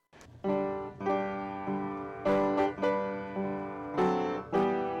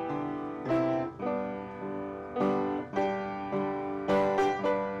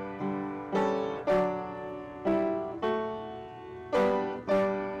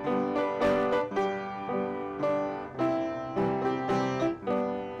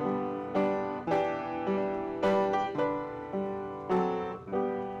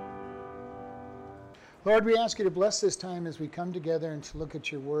Lord, we ask you to bless this time as we come together and to look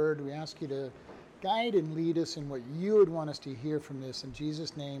at your word. We ask you to guide and lead us in what you would want us to hear from this. In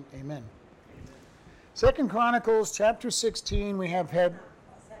Jesus' name, amen. 2 Chronicles chapter 16, we have had...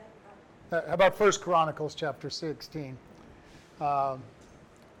 how about 1 Chronicles chapter 16? We're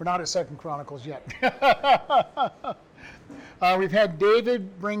not at 2 Chronicles yet. We've had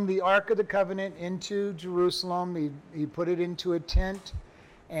David bring the Ark of the Covenant into Jerusalem. He put it into a tent.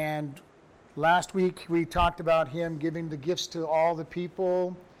 And last week we talked about him giving the gifts to all the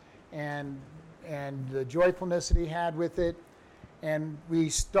people and the joyfulness that he had with it. And we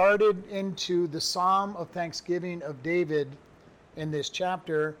started into the Psalm of Thanksgiving of David in this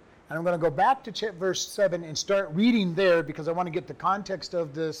chapter. And I'm going to go back to verse 7 and start reading there because I want to get the context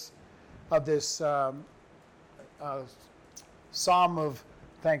of this Psalm of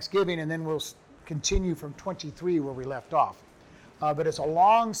Thanksgiving, and then we'll continue from 23 where we left off. But it's a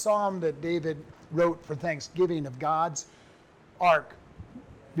long psalm that David wrote for Thanksgiving of God's ark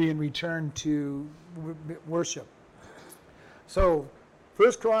being returned to worship. So,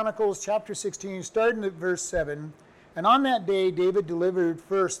 1 Chronicles chapter 16, starting at verse 7. And on that day, David delivered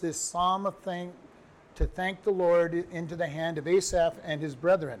first this psalm of to thank the Lord into the hand of Asaph and his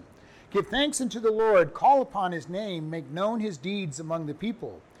brethren. Give thanks unto the Lord, call upon his name, make known his deeds among the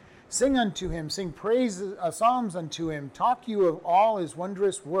people. Sing unto him, sing psalms unto him, talk you of all his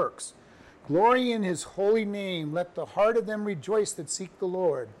wondrous works. Glory in his holy name, let the heart of them rejoice that seek the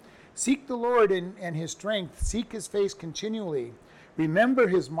Lord. Seek the Lord and his strength, seek his face continually. Remember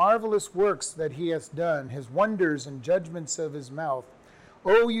his marvelous works that he has done, his wonders and judgments of his mouth.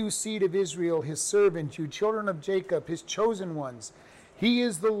 O you seed of Israel, his servant, you children of Jacob, his chosen ones. He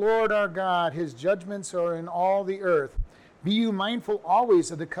is the Lord our God, his judgments are in all the earth. Be you mindful always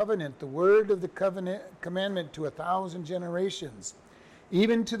of the covenant, the word of the covenant commandment to 1,000 generations,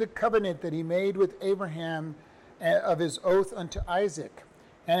 even to the covenant that he made with Abraham of his oath unto Isaac,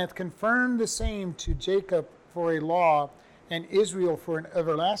 and hath confirmed the same to Jacob for a law, and Israel for an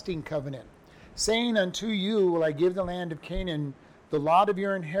everlasting covenant, saying, unto you will I give the land of Canaan, the lot of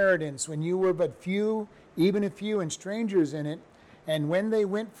your inheritance, when you were but few, even a few, and strangers in it. And when they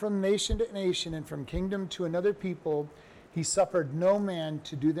went from nation to nation and from kingdom to another people, he suffered no man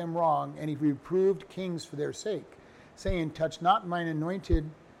to do them wrong, and he reproved kings for their sake, saying, touch not mine anointed,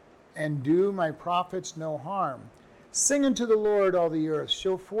 and do my prophets no harm. Sing unto the Lord, all the earth.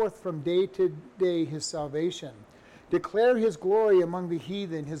 Show forth from day to day his salvation. Declare his glory among the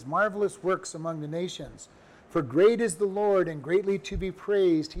heathen, his marvelous works among the nations. For great is the Lord, and greatly to be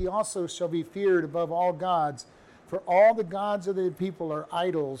praised. He also shall be feared above all gods. For all the gods of the people are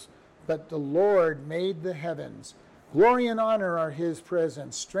idols, but the Lord made the heavens. Glory and honor are his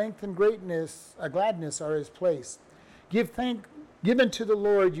presence. Strength and gladness are his place. Give unto the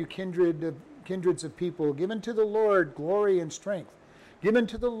Lord, you kindreds of people. Give unto the Lord glory and strength. Give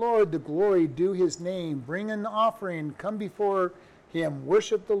unto the Lord the glory due his name. Bring an offering, come before him.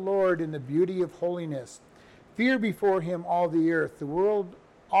 Worship the Lord in the beauty of holiness. Fear before him all the earth. The world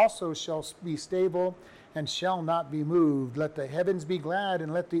also shall be stable and shall not be moved. Let the heavens be glad,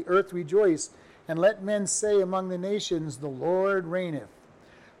 and let the earth rejoice, and let men say among the nations, the Lord reigneth.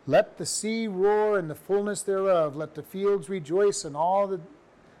 Let the sea roar and the fullness thereof. Let the fields rejoice and all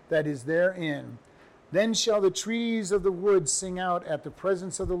that is therein. Then shall the trees of the wood sing out at the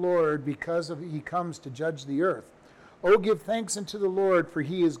presence of the Lord, because he comes to judge the earth. O give thanks unto the Lord, for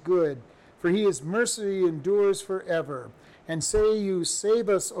he is good, for his mercy endures forever. And say you, save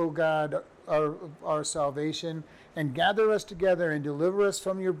us, O God, our salvation, and gather us together and deliver us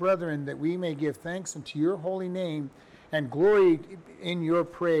from your brethren, that we may give thanks unto your holy name and glory in your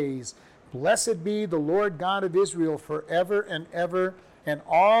praise. Blessed be the Lord God of Israel forever and ever. And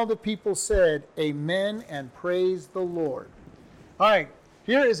all the people said, amen, and praise the Lord. All right,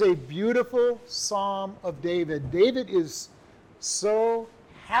 here is a beautiful psalm of David. David is so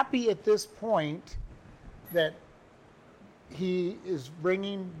happy at this point that he is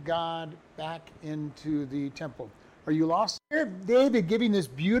bringing God back into the temple. Are you lost? Here, David giving this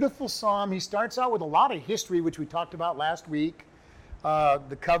beautiful psalm. He starts out with a lot of history, which we talked about last week.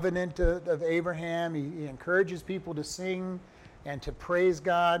 The covenant of Abraham. He encourages people to sing and to praise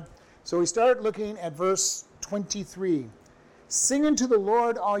God. So we start looking at verse 23. Sing unto the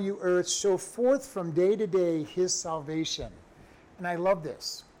Lord, all you earth. Show forth from day to day his salvation. And I love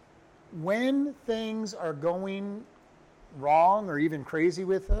this. When things are going wrong or even crazy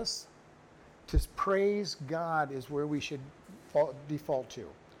with us, to praise God is where we should default to.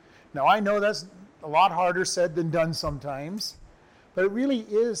 Now, I know that's a lot harder said than done sometimes, but it really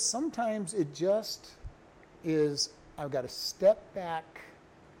is. Sometimes it just is, I've got to step back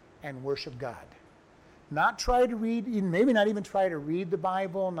and worship God. Not try to read, maybe not even try to read the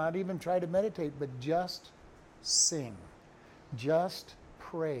Bible, not even try to meditate, but just sing. Just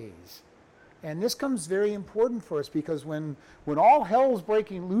praise. And this comes very important for us because when all hell's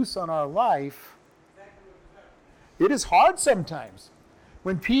breaking loose on our life, it is hard sometimes.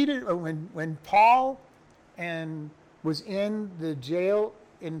 When Paul was in the jail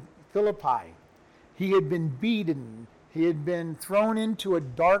in Philippi, he had been beaten. He had been thrown into a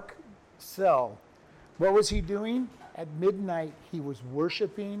dark cell. What was he doing? At midnight, he was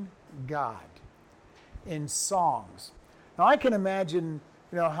worshiping God in songs. Now I can imagine,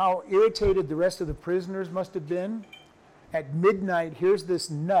 how irritated the rest of the prisoners must have been. At midnight, here's this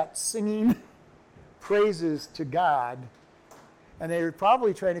nut singing praises to God, and they were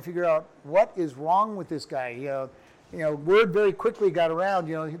probably trying to figure out what is wrong with this guy. Word very quickly got around.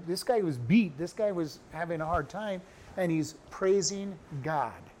 This guy was beat. This guy was having a hard time, and he's praising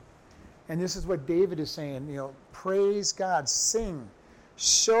God. And this is what David is saying. Praise God, sing,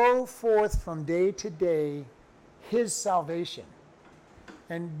 show forth from day to day His salvation.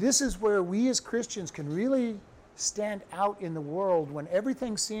 And this is where we as Christians can really stand out in the world when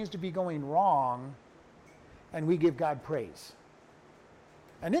everything seems to be going wrong, and we give God praise.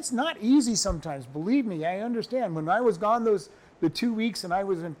 And it's not easy sometimes. Believe me, I understand. When I was gone the 2 weeks and I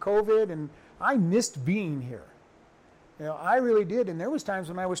was in COVID, and I missed being here. I really did. And there was times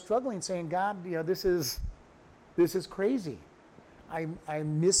when I was struggling saying, God, this is crazy.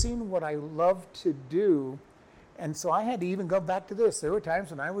 I'm missing what I love to do. And so I had to even go back to this. There were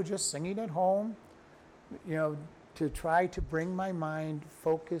times when I was just singing at home, to try to bring my mind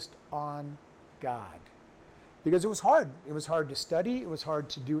focused on God. Because it was hard. It was hard to study. It was hard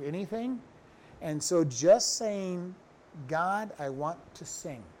to do anything. And so just saying, God, I want to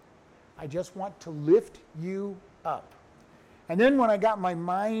sing. I just want to lift you up. And then when I got my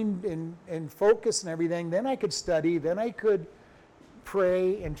mind and focus and everything, then I could study. Then I could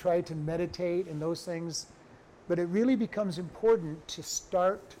pray and try to meditate and those things. But it really becomes important to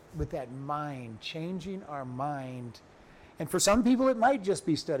start with that mind, changing our mind. And for some people, it might just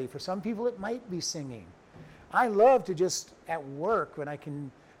be study. For some people, it might be singing. I love to just, at work, when I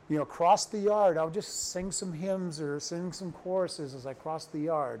can, cross the yard, I'll just sing some hymns or sing some choruses as I cross the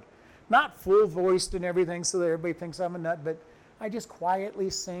yard. Not full-voiced and everything so that everybody thinks I'm a nut, but I just quietly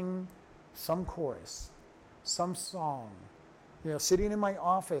sing some chorus, some song. Sitting in my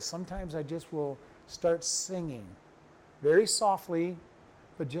office, sometimes I just will start singing very softly,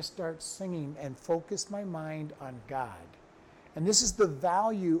 but just start singing and focus my mind on God. And this is the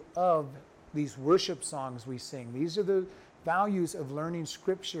value of these worship songs we sing. These are the values of learning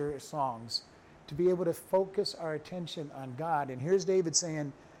scripture songs, to be able to focus our attention on God. And here's David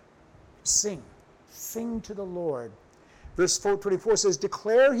saying, sing to the Lord. Verse 24 says,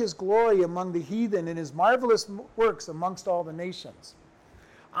 declare His glory among the heathen and His marvelous works amongst all the nations.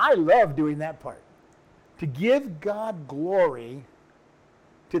 I love doing that part. To give God glory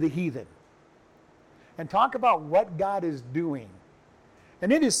to the heathen. And talk about what God is doing.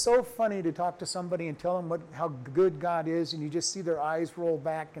 And it is so funny to talk to somebody and tell them how good God is, and you just see their eyes roll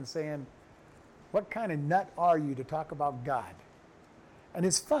back and saying, what kind of nut are you to talk about God? And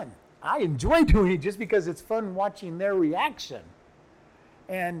it's fun. I enjoy doing it just because it's fun watching their reaction.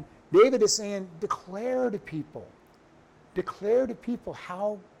 And David is saying, declare to people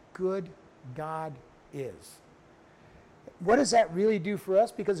how good God is. What does that really do for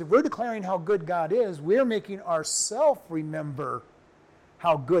us? Because if we're declaring how good God is, we're making ourselves remember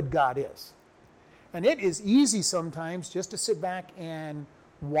how good God is. And it is easy sometimes just to sit back and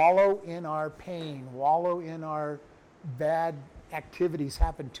wallow in our pain, wallow in our bad activities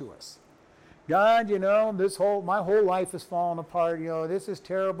happen to us. God, my whole life has fallen apart, this is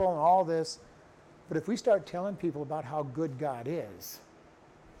terrible and all this. But if we start telling people about how good God is,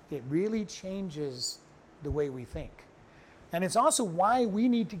 it really changes the way we think. And it's also why we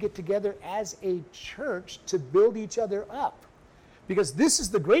need to get together as a church to build each other up. Because this is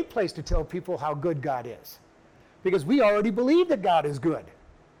the great place to tell people how good God is. Because we already believe that God is good.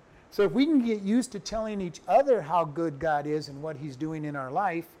 So if we can get used to telling each other how good God is and what He's doing in our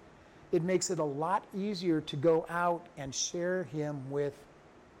life, it makes it a lot easier to go out and share Him with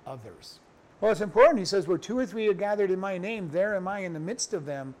others. Well, it's important. He says, where 2 or 3 are gathered in my name, there am I in the midst of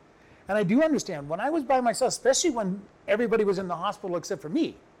them. And I do understand, when I was by myself, especially when everybody was in the hospital except for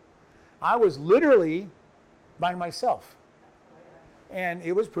me, I was literally by myself. And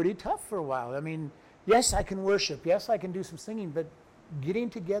it was pretty tough for a while. I mean, yes, I can worship. Yes, I can do some singing. But getting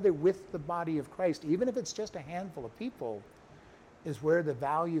together with the body of Christ, even if it's just a handful of people, is where the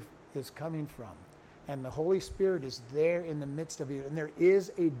value is coming from. And the Holy Spirit is there in the midst of you. And there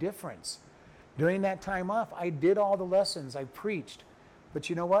is a difference. During that time off, I did all the lessons. I preached. But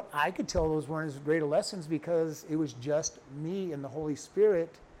you know what? I could tell those weren't as great a lessons because it was just me and the Holy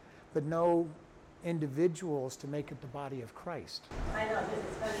Spirit, but no individuals to make it the body of Christ. I know, because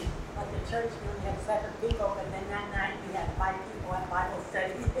it's funny, like the church, we only had 7 people, but then that night we had 5 people at Bible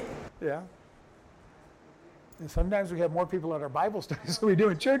study. Yeah. And sometimes we have more people at our Bible studies than we do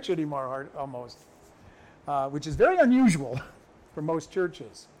in church anymore, almost, which is very unusual for most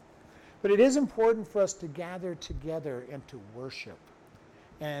churches. But it is important for us to gather together and to worship.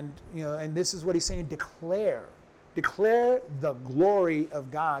 And, and this is what he's saying, declare the glory of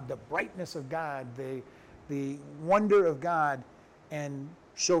God, the brightness of God, the wonder of God, and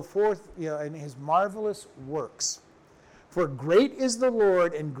show forth in his marvelous works. For great is the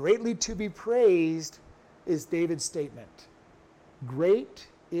Lord and greatly to be praised is David's statement. Great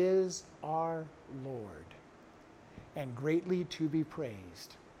is our Lord and greatly to be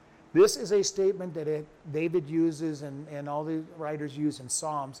praised. This is a statement that David uses and all the writers use in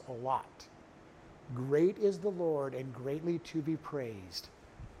Psalms a lot. Great is the Lord and greatly to be praised.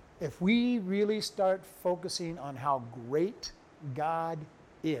 If we really start focusing on how great God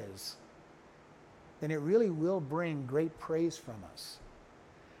is, then it really will bring great praise from us.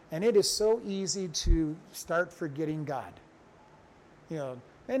 And it is so easy to start forgetting God. And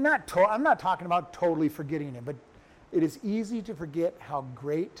I'm not talking about totally forgetting him, but it is easy to forget how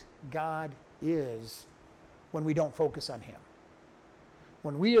great God is when we don't focus on him.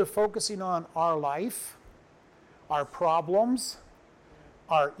 When we are focusing on our life, our problems,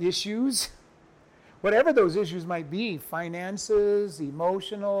 our issues, whatever those issues might be, finances,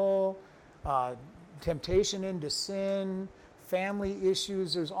 emotional, temptation into sin, family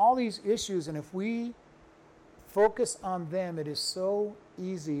issues, there's all these issues, and if we focus on them, it is so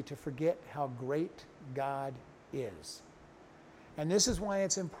easy to forget how great God is. And this is why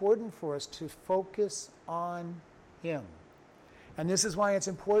it's important for us to focus on him. And this is why it's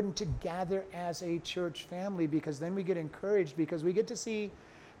important to gather as a church family, because then we get encouraged, because we get to see,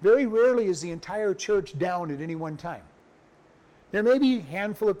 very rarely is the entire church down at any one time. There may be a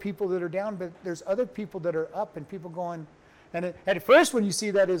handful of people that are down, but there's other people that are up, and people going, and at first when you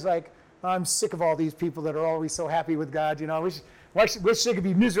see that, is like, I'm sick of all these people that are always so happy with God, I wish they could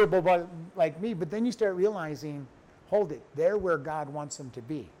be miserable like me. But then you start realizing, hold it, they're where God wants them to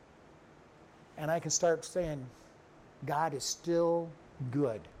be. And I can start saying, God is still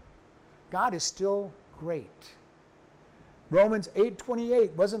good. God is still great. Romans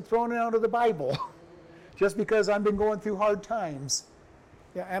 8:28 wasn't thrown out of the Bible just because I've been going through hard times.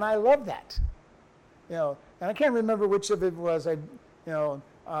 Yeah, and I love that. And I can't remember which of it was.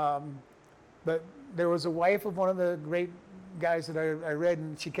 But there was a wife of one of the great guys that I read,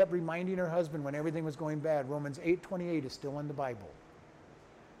 and she kept reminding her husband when everything was going bad, Romans 8:28 is still in the Bible.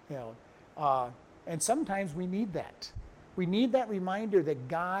 And sometimes we need that. We need that reminder that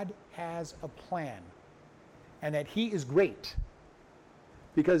God has a plan and that he is great,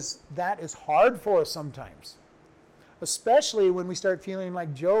 because that is hard for us sometimes, especially when we start feeling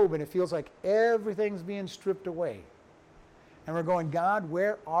like Job and it feels like everything's being stripped away. And we're going, God,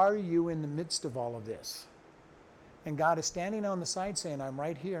 where are you in the midst of all of this? And God is standing on the side saying, I'm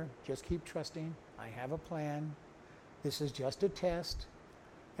right here. Just keep trusting. I have a plan. This is just a test.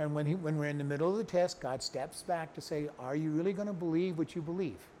 And when we're in the middle of the test, God steps back to say, are you really going to believe what you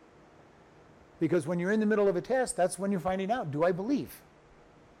believe? Because when you're in the middle of a test, that's when you're finding out, do I believe?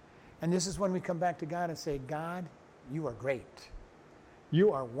 And this is when we come back to God and say, God, you are great.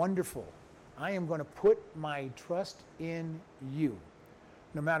 You are wonderful. I am going to put my trust in you,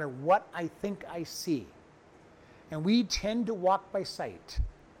 no matter what I think I see. And we tend to walk by sight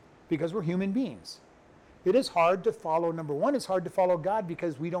because we're human beings. It is hard to follow. Number one, it's hard to follow God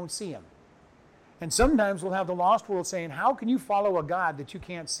because we don't see him. And sometimes we'll have the lost world saying, how can you follow a God that you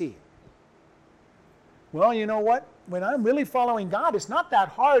can't see? Well, you know what? When I'm really following God, it's not that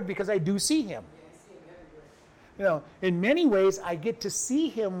hard because I do see him. In many ways, I get to see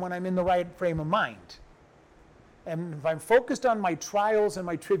him when I'm in the right frame of mind. And if I'm focused on my trials and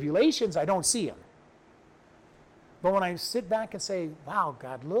my tribulations, I don't see him. But when I sit back and say, wow,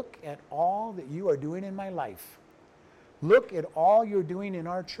 God, look at all that you are doing in my life. Look at all you're doing in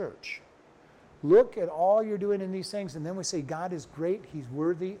our church. Look at all you're doing in these things. And then we say, God is great. He's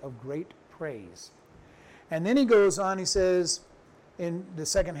worthy of great praise. And then he goes on, he says, in the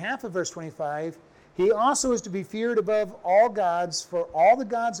second half of verse 25, he also is to be feared above all gods, for all the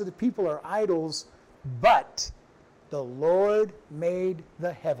gods of the people are idols, but the Lord made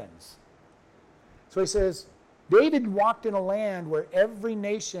the heavens. So he says, David walked in a land where every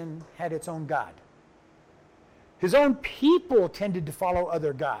nation had its own God. His own people tended to follow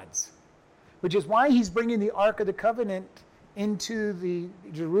other gods. which is why he's bringing the Ark of the Covenant into the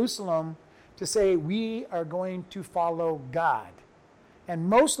Jerusalem to say we are going to follow God. And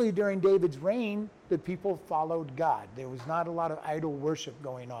mostly during David's reign, the people followed God. There was not a lot of idol worship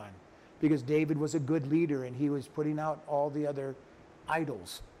going on because David was a good leader and he was putting out all the other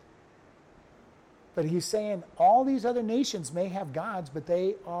idols. But he's saying all these other nations may have gods, but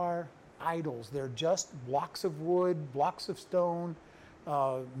they are idols. They're just blocks of wood, blocks of stone,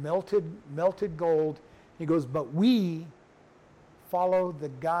 melted gold. He goes, but we follow the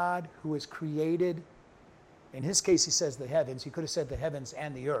God who has created. In his case, he says the heavens. He could have said the heavens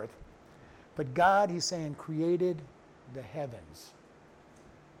and the earth. But God, he's saying, created the heavens.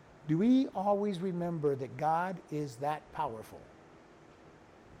 Do we always remember that God is that powerful?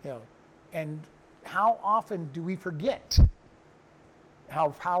 And how often do we forget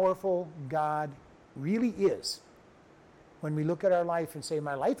how powerful God really is when we look at our life and say,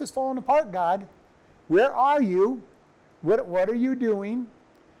 my life is falling apart, God. Where are you? What are you doing?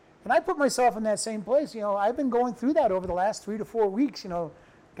 And I put myself in that same place. I've been going through that over the last 3 to 4 weeks.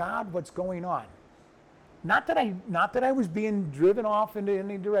 God, what's going on? Not that I was being driven off into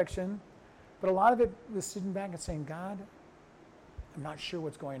any direction, but a lot of it was sitting back and saying, God, I'm not sure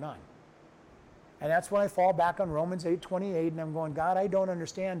what's going on. And that's when I fall back on Romans 8:28, and I'm going, God, I don't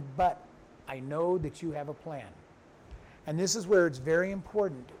understand, but I know that you have a plan. And this is where it's very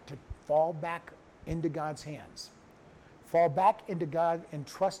important to fall back into God's hands. Fall back into God and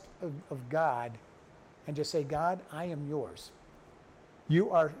trust of God and just say, God, I am yours.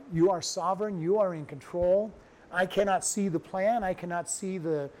 You are sovereign. You are in control. I cannot see the plan. I cannot see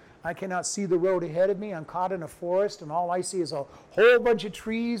the road ahead of me. I'm caught in a forest and all I see is a whole bunch of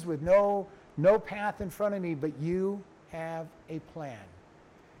trees with no path in front of me, but you have a plan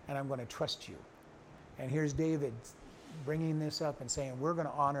and I'm going to trust you. And here's David bringing this up and saying, we're going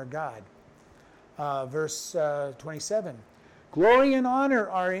to honor God. Verse 27, glory and honor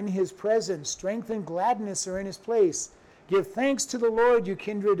are in his presence. Strength and gladness are in his place. Give thanks to the Lord, you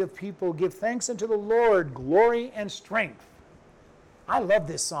kindred of people. Give thanks unto the Lord, glory and strength. I love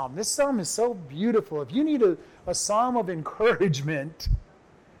this psalm. This psalm is so beautiful. If you need a psalm of encouragement,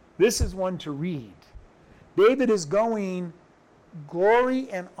 this is one to read. David is going, glory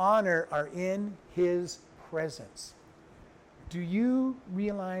and honor are in his presence. Do you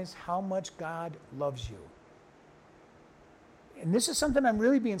realize how much God loves you? And this is something I'm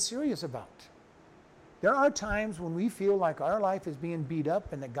really being serious about. There are times when we feel like our life is being beat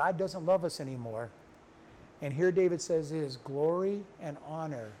up and that God doesn't love us anymore. And here David says his glory and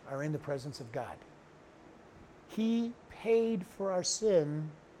honor are in the presence of God. He paid for our sin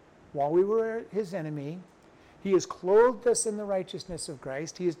while we were his enemy. He has clothed us in the righteousness of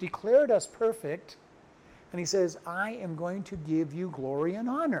Christ. He has declared us perfect. And he says, I am going to give you glory and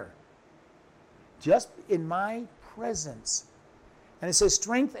honor just in my presence. And it says,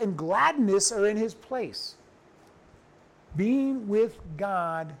 strength and gladness are in his place. Being with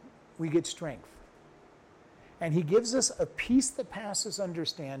God, we get strength. And he gives us a peace that passes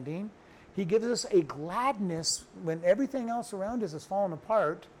understanding. He gives us a gladness when everything else around us is falling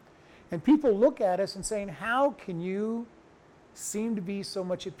apart. And people look at us and saying, how can you seem to be so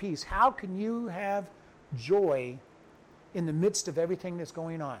much at peace? How can you have joy in the midst of everything that's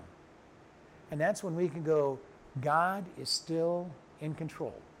going on? And that's when we can go, God is still in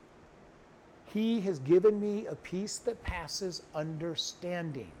control. He has given me a peace that passes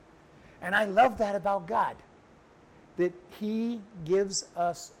understanding. And I love that about God, that he gives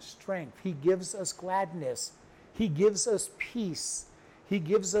us strength. He gives us gladness. He gives us peace. He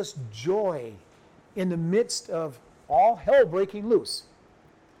gives us joy in the midst of all hell breaking loose.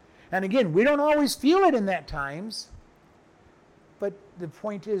 And again, we don't always feel it in that times, but the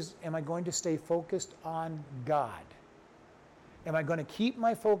point is, am I going to stay focused on God? Am I going to keep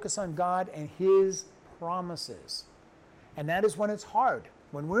my focus on God and his promises? And that is when it's hard.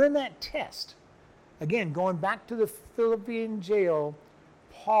 When we're in that test, again, going back to the Philippian jail,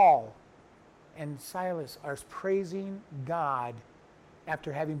 Paul and Silas are praising God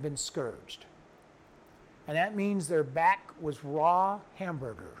after having been scourged. And that means their back was raw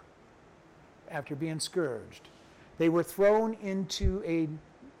hamburger after being scourged. They were thrown into a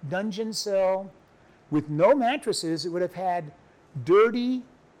dungeon cell with no mattresses. It would have had dirty,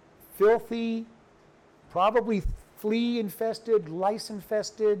 filthy, probably flea-infested,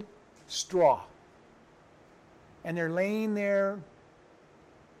 lice-infested straw. And they're laying there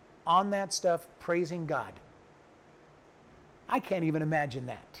on that stuff praising God. I can't even imagine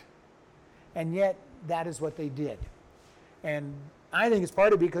that. And yet, that is what they did. And I think it's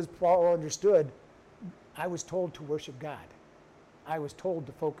partly because Paul understood, I was told to worship God. I was told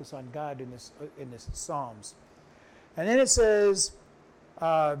to focus on God in this Psalms. And then it says,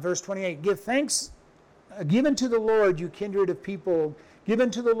 verse 28, give thanks, give unto the Lord, you kindred of people. Give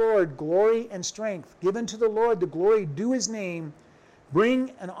unto the Lord glory and strength. Give unto the Lord the glory due his name.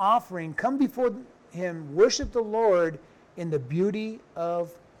 Bring an offering. Come before him. Worship the Lord in the beauty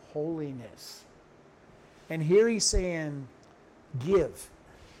of holiness. And here he's saying, give.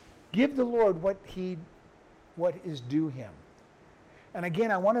 Give the Lord what is due him. And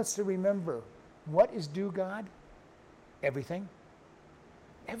again, I want us to remember, what is due God? Everything.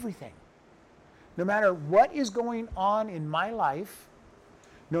 Everything. No matter what is going on in my life,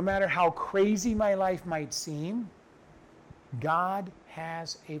 no matter how crazy my life might seem, God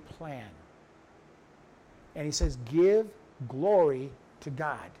has a plan. And he says, give glory to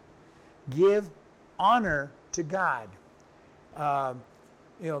God. Give honor to God.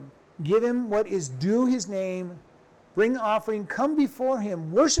 Give him what is due his name. Bring offering. Come before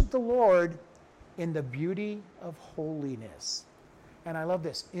him. Worship the Lord in the beauty of holiness. And I love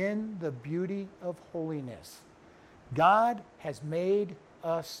this. In the beauty of holiness. God has made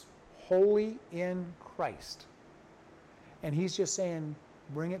us holy in Christ. And he's just saying,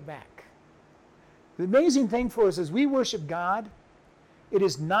 bring it back. The amazing thing for us is we worship God. It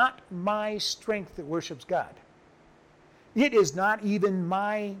is not my strength that worships God. It is not even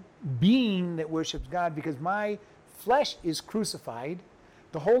my being that worships God, because my flesh is crucified.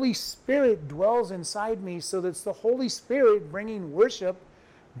 The Holy Spirit dwells inside me, so that it's the Holy Spirit bringing worship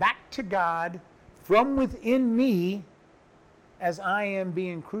back to God from within me as I am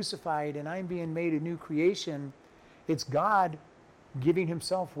being crucified and I'm being made a new creation. It's God giving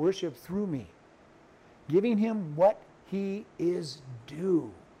himself worship through me, giving him what he is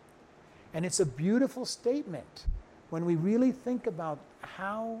due. And it's a beautiful statement when we really think about,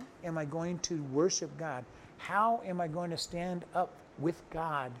 how am I going to worship God? How am I going to stand up with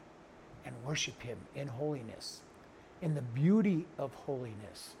God and worship him in holiness, in the beauty of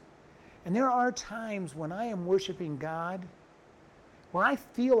holiness? And there are times when I am worshiping God where I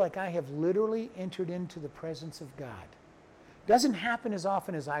feel like I have literally entered into the presence of God. Doesn't happen as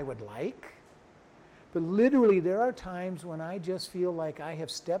often as I would like, but literally there are times when I just feel like I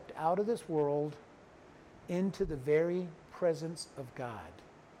have stepped out of this world into the very presence of God.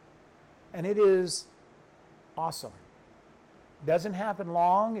 And it is awesome. Doesn't happen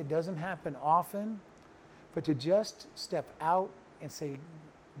long, it doesn't happen often, but to just step out and say,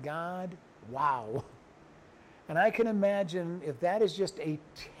 God, wow. And I can imagine if that is just a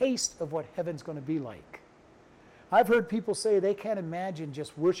taste of what heaven's going to be like. I've heard people say they can't imagine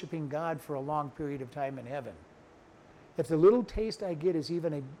just worshiping God for a long period of time in heaven. If the little taste I get is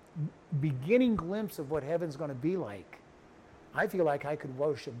even a beginning glimpse of what heaven's going to be like, I feel like I could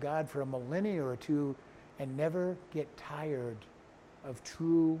worship God for a millennia or two and never get tired of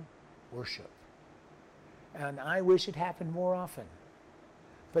true worship. And I wish it happened more often.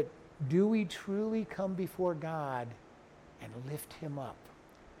 But do we truly come before God and lift him up?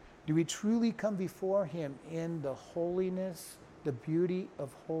 Do we truly come before him in the holiness, the beauty of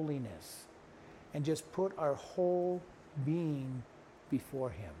holiness, and just put our whole being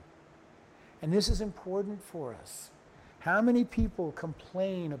before him? And this is important for us. How many people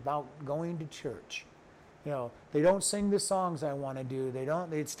complain about going to church? You know, they don't sing the songs I want to do.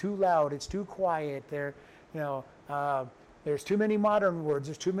 It's too loud. It's too quiet. There's too many modern words.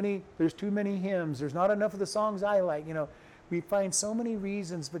 There's too many hymns. There's not enough of the songs I like. We find so many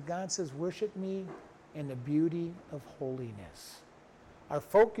reasons, but God says, worship me in the beauty of holiness. Our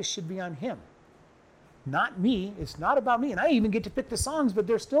focus should be on him, not me. It's not about me. And I even get to pick the songs, but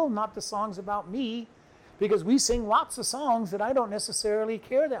they're still not the songs about me, because we sing lots of songs that I don't necessarily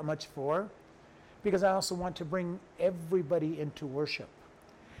care that much for, because I also want to bring everybody into worship.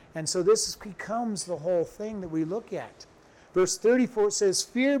 And so this becomes the whole thing that we look at. Verse 34 says,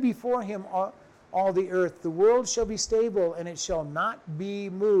 fear before him all the earth. The world shall be stable, and it shall not be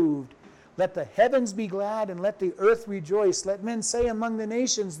moved. Let the heavens be glad, and let the earth rejoice. Let men say among the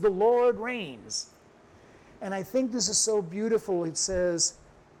nations, the Lord reigns. And I think this is so beautiful. It says,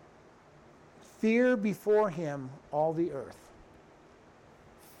 fear before him all the earth.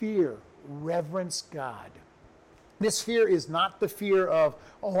 Fear, reverence God. This fear is not the fear of,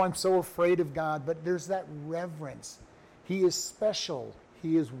 oh, I'm so afraid of God, but there's that reverence. He is special.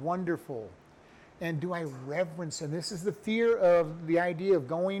 He is wonderful. And do I reverence him? This is the fear of the idea of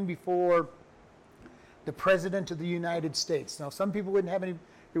going before the President of the United States. Now, some people wouldn't have any,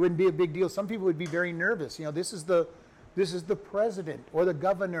 it wouldn't be a big deal. Some people would be very nervous. This is the president or the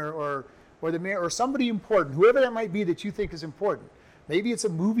governor or the mayor or somebody important, whoever that might be that you think is important. Maybe it's a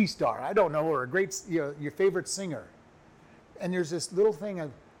movie star, I don't know, or a great, your favorite singer. and there's this little thing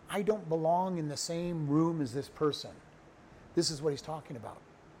of, I don't belong in the same room as this person. This is what he's talking about.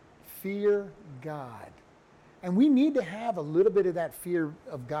 Fear God. And we need to have a little bit of that fear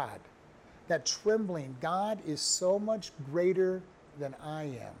of God, that trembling. God is so much greater than I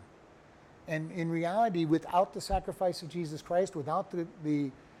am. And in reality, without the sacrifice of Jesus Christ, without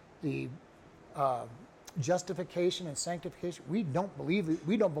the justification and sanctification, we don't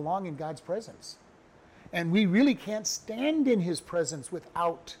belong in God's presence. And we really can't stand in his presence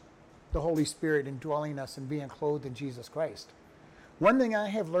without the Holy Spirit indwelling us and being clothed in Jesus Christ. One thing I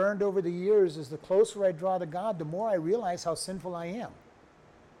have learned over the years is the closer I draw to God, the more I realize how sinful I am.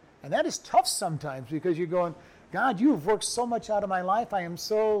 And that is tough sometimes, because you're going, God, you have worked so much out of my life. I am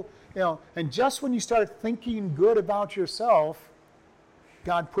so, and just when you start thinking good about yourself,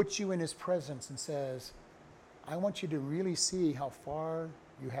 God puts you in his presence and says, I want you to really see how far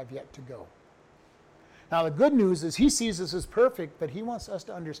you have yet to go. Now, the good news is he sees us as perfect, but he wants us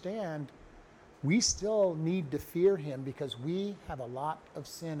to understand we still need to fear him because we have a lot of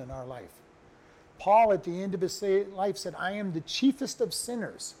sin in our life. Paul, at the end of his life, said, I am the chiefest of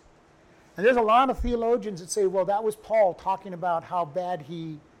sinners. And there's a lot of theologians that say, well, that was Paul talking about how bad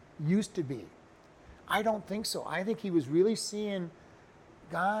he used to be. I don't think so. I think he was really seeing,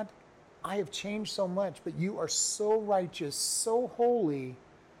 God, I have changed so much, but you are so righteous, so holy,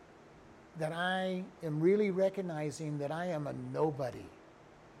 that I am really recognizing that I am a nobody.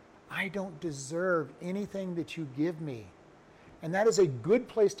 I don't deserve anything that you give me. And that is a good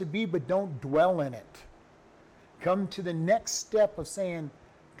place to be, but don't dwell in it. Come to the next step of saying,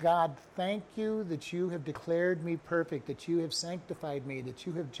 God, thank you that you have declared me perfect, that you have sanctified me, that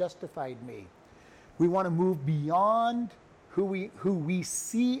you have justified me. We want to move beyond who we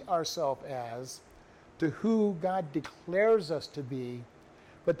see ourselves as to who God declares us to be.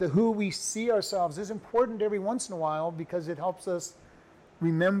 But the who we see ourselves is important every once in a while because it helps us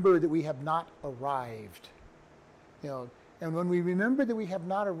remember that we have not arrived. And when we remember that we have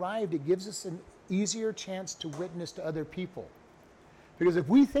not arrived, it gives us an easier chance to witness to other people. Because if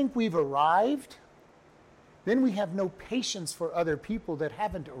we think we've arrived, then we have no patience for other people that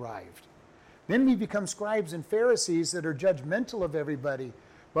haven't arrived. Then we become scribes and Pharisees that are judgmental of everybody.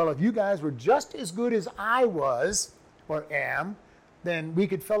 Well, if you guys were just as good as I was or am, then we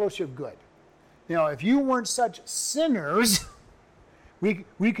could fellowship good. If you weren't such sinners,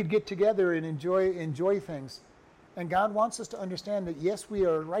 we could get together and enjoy things. And God wants us to understand that, yes, we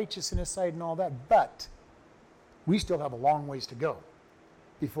are righteous in his sight and all that, but we still have a long ways to go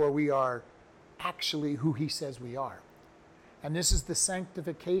before we are actually who he says we are. And this is the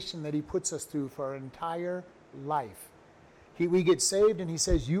sanctification that he puts us through for our entire life. We get saved and he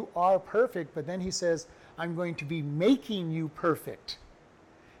says, you are perfect, but then he says, I'm going to be making you perfect.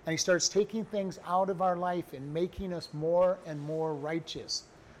 And he starts taking things out of our life and making us more and more righteous,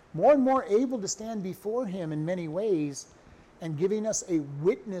 more and more able to stand before him in many ways, and giving us a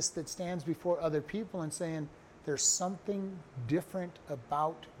witness that stands before other people and saying, there's something different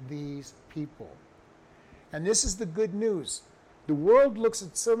about these people. And this is the good news. The world looks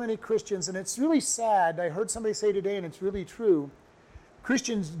at so many Christians, and it's really sad. I heard somebody say today, and it's really true,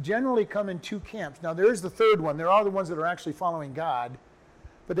 Christians generally come in two camps. Now, there is the third one. There are the ones that are actually following God,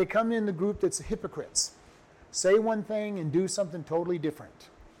 but they come in the group that's hypocrites. Say one thing and do something totally different.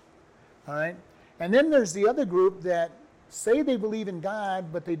 All right? And then there's the other group that say they believe in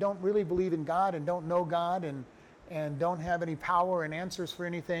God, but they don't really believe in God and don't know God and don't have any power and answers for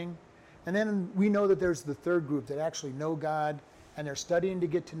anything. And then we know that there's the third group that actually know God, and they're studying to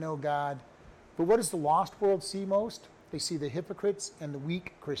get to know God. But what does the lost world see most? They see the hypocrites and the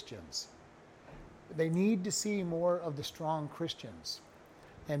weak Christians. They need to see more of the strong Christians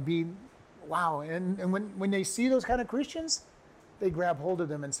and be, wow. And when they see those kind of Christians, they grab hold of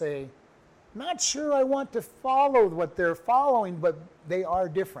them and say, not sure I want to follow what they're following, but they are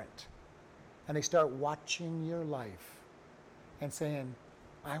different. And they start watching your life and saying,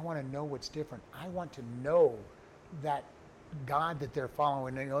 I want to know what's different. I want to know that God that they're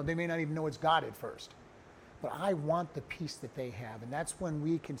following. They may not even know it's God at first. But I want the peace that they have. And that's when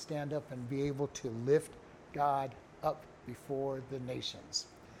we can stand up and be able to lift God up before the nations.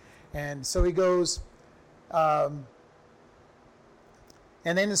 And so he goes, and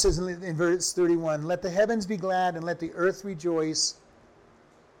then it says in verse 31, let the heavens be glad and let the earth rejoice.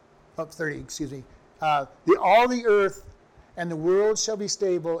 All the earth and the world shall be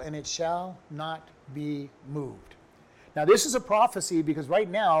stable, and it shall not be moved. Now this is a prophecy because right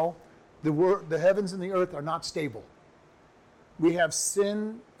now the heavens and the earth are not stable. We have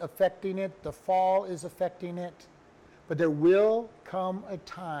sin affecting it. The fall is affecting it. But there will come a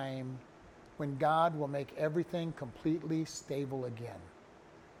time when God will make everything completely stable again,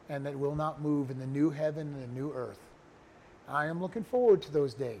 and that will not move in the new heaven and the new earth. I am looking forward to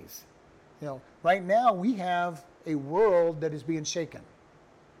those days. Right now we have a world that is being shaken.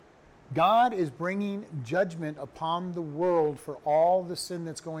 God is bringing judgment upon the world for all the sin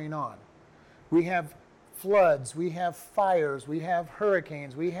that's going on. We have floods, we have fires, we have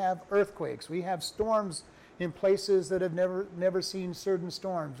hurricanes, we have earthquakes, we have storms in places that have never seen certain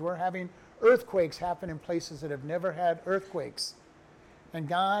storms. We're having earthquakes happen in places that have never had earthquakes. And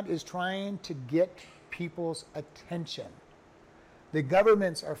God is trying to get people's attention. The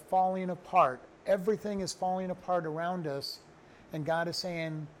governments are falling apart. Everything is falling apart around us. And God is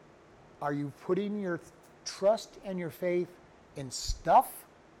saying, are you putting your trust and your faith in stuff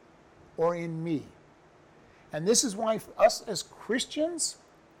or in me? And this is why for us as Christians,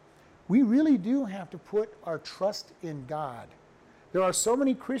 we really do have to put our trust in God. There are so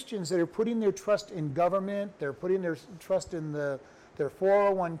many Christians that are putting their trust in government. They're putting their trust in their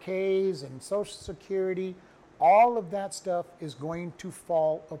 401ks and Social Security. All of that stuff is going to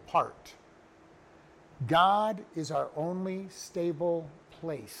fall apart. God is our only stable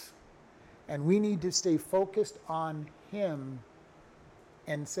place. And we need to stay focused on Him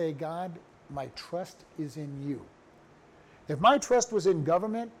and say, God, my trust is in you. If my trust was in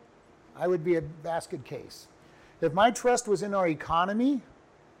government, I would be a basket case. If my trust was in our economy,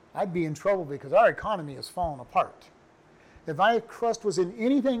 I'd be in trouble because our economy is falling apart. If my trust was in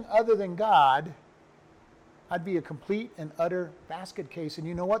anything other than God, I'd be a complete and utter basket case. And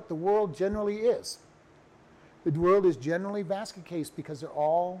you know what? The world generally is. The world is generally basket case because they're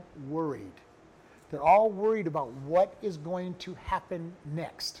all worried. They're all worried about what is going to happen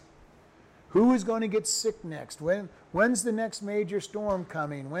next. Who is going to get sick next? When's the next major storm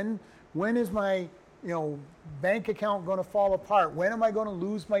coming? When is my bank account going to fall apart? When am I going to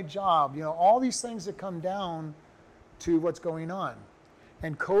lose my job? All these things that come down to what's going on.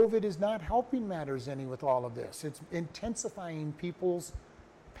 And COVID is not helping matters any with all of this. It's intensifying people's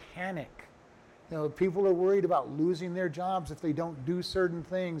panic. People are worried about losing their jobs if they don't do certain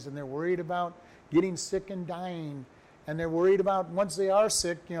things, and they're worried about getting sick and dying, and they're worried about once they are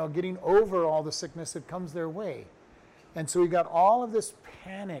sick, getting over all the sickness that comes their way. And so we got all of this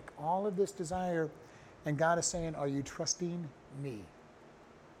panic, all of this desire, and God is saying, are you trusting me?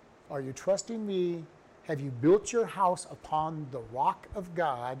 Are you trusting me? Have you built your house upon the rock of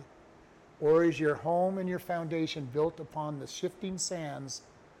God, or is your home and your foundation built upon the shifting sands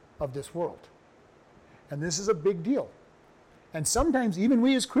of this world? And this is a big deal. And sometimes even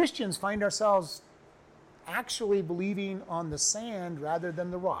we as Christians find ourselves actually believing on the sand rather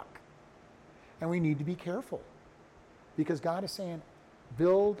than the rock. And we need to be careful because God is saying,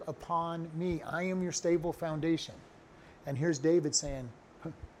 build upon me. I am your stable foundation. And here's David saying,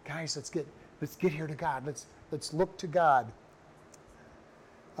 guys, let's get here to God. Let's look to God.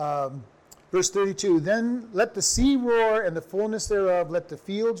 Verse 32, then let the sea roar and the fullness thereof, let the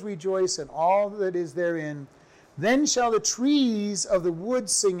fields rejoice and all that is therein. Then shall the trees of the wood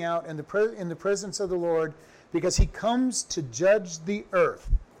sing out in the presence of the Lord, because he comes to judge the earth.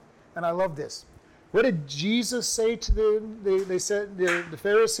 And I love this. What did Jesus say to them? They said, the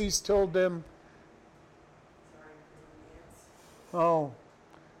Pharisees told them, oh,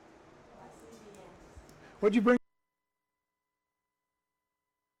 what'd you bring?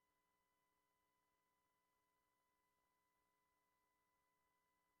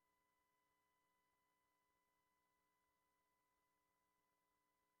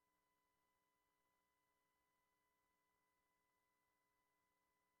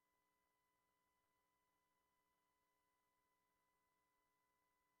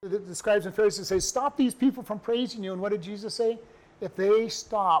 The scribes and Pharisees say, stop these people from praising you. And what did Jesus say? If they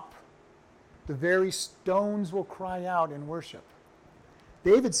stop, the very stones will cry out in worship.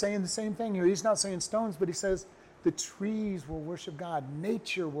 David's saying the same thing here. He's not saying stones, but he says the trees will worship God.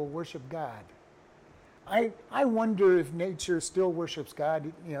 Nature will worship God. I wonder if nature still worships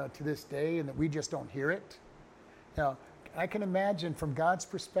God, to this day, and that we just don't hear it. I can imagine from God's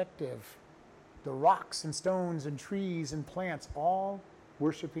perspective, the rocks and stones and trees and plants all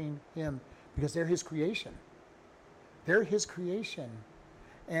worshiping him because they're his creation. They're his creation.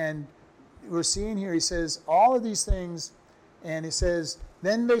 And we're seeing here, he says, all of these things, and he says,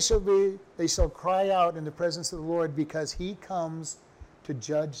 then they shall cry out in the presence of the Lord because he comes to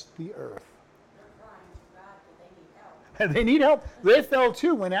judge the earth. They're crying to God, but they need help. They need help. They fell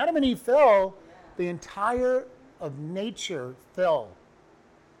too. When Adam and Eve fell, the entire of nature fell.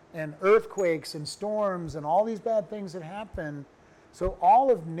 And earthquakes and storms and all these bad things that happen. So all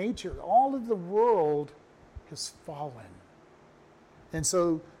of nature, all of the world has fallen. And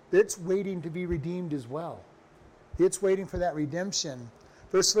so it's waiting to be redeemed as well. It's waiting for that redemption.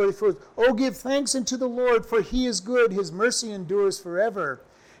 Verse 34, "Oh, give thanks unto the Lord, for he is good, his mercy endures forever.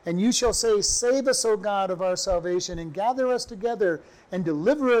 And you shall say, Save us, O God of our salvation, and gather us together, and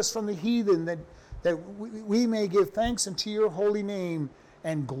deliver us from the heathen, that we may give thanks unto your holy name,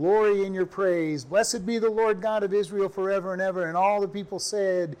 and glory in your praise. Blessed be the Lord God of Israel forever and ever." And all the people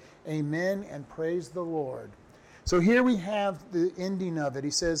said, Amen, and praise the Lord. So here we have the ending of it. He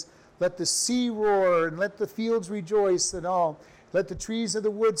says, "Let the sea roar, and let the fields rejoice, and all. Let the trees of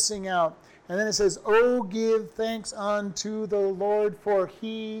the wood sing out." And then it says, "Oh, give thanks unto the Lord, for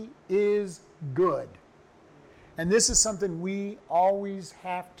he is good." And this is something we always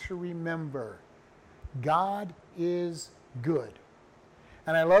have to remember. God is good.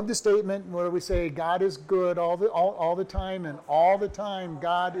 And I love the statement where we say God is good all the time, and all the time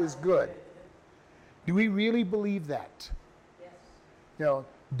God is good. Do we really believe that? Yes. You know,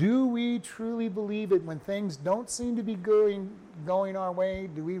 do we truly believe it when things don't seem to be going our way?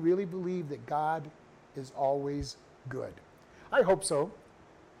 Do we really believe that God is always good? I hope so.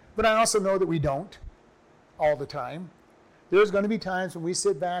 But I also know that we don't all the time. There's going to be times when we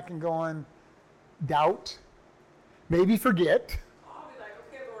sit back and go on doubt, maybe forget. I'll be like,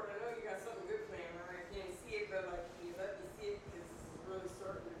 okay, Lord, I know you got something good planned. I can't see it, but like, you let me see it because this is really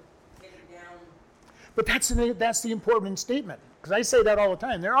starting to take it down. But that's the important statement, because I say that all the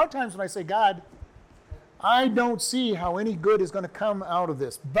time. There are times when I say, God, I don't see how any good is going to come out of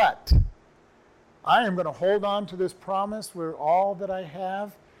this, but I am going to hold on to this promise where all that I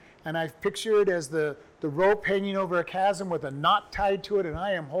have, and I've pictured it as the rope hanging over a chasm with a knot tied to it, and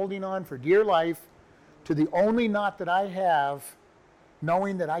I am holding on for dear life to the only knot that I have,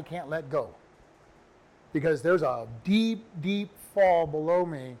 knowing that I can't let go. Because there's a deep, deep fall below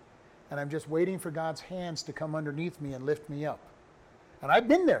me, and I'm just waiting for God's hands to come underneath me and lift me up. And I've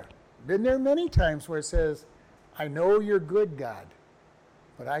been there many times where it says, I know you're good, God,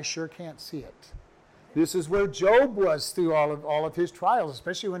 but I sure can't see it. This is where Job was through all of his trials,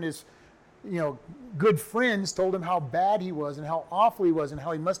 especially when his good friends told him how bad he was and how awful he was and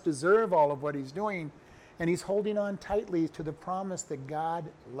how he must deserve all of what he's doing. And he's holding on tightly to the promise that God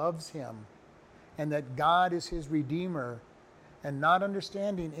loves him and that God is his Redeemer, and not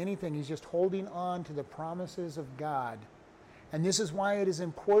understanding anything. He's just holding on to the promises of God. And this is why it is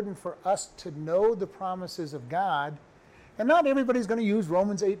important for us to know the promises of God. And not everybody's going to use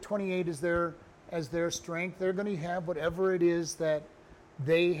Romans 8:28 as their strength. They're going to have whatever it is that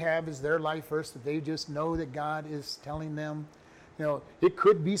they have as their life verse, that they just know that God is telling them. It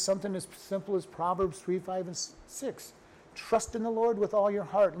could be something as simple as Proverbs 3:5-6. Trust in the Lord with all your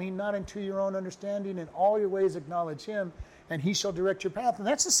heart. Lean not into your own understanding. In all your ways acknowledge him, and he shall direct your path. And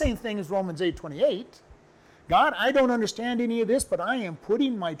that's the same thing as Romans 8:28. God, I don't understand any of this, but I am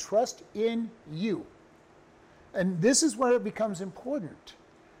putting my trust in you. And this is where it becomes important.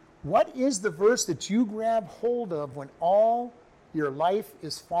 What is the verse that you grab hold of when all your life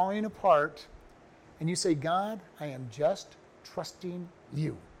is falling apart and you say, God, I am just trusting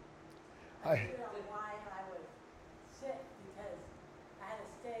you? I figured out why I was sick, because I had to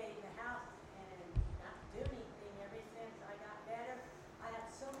stay in the house and not do anything ever since I got better. I had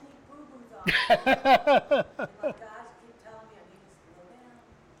so many boo-boos on me. And my guys keep telling me I need to slow down.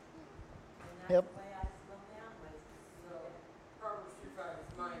 And that's Yep. the way I slow down was. So, Proverbs 3:5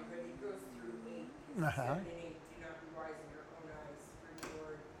 is mine, but he goes through 8, 7 Uh-huh. and 8. Do not be wise in your own eyes, for the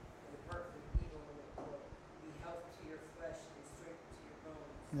Lord, and depart from evil, and it will be health to your flesh and strength to your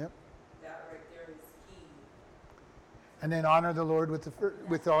bones. Yep. That right there is key. And then honor the Lord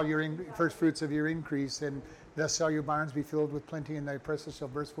with all your first fruits of your increase, and thus shall your barns be filled with plenty, and thy presses shall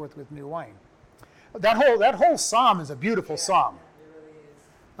burst forth with new wine. That whole psalm is a beautiful psalm. It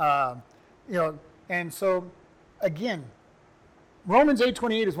really is. And so again, Romans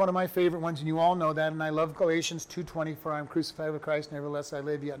 8:28 is one of my favorite ones, and you all know that. And I love Galatians 2:20, for I am crucified with Christ, nevertheless I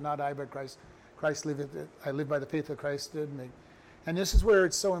live, yet not I, but Christ liveth. I live by the faith of Christ in me. And this is where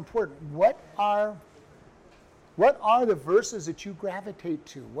it's so important. What are the verses that you gravitate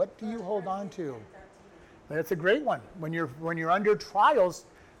to? What do you hold on to? That's a great one. When you're under trials,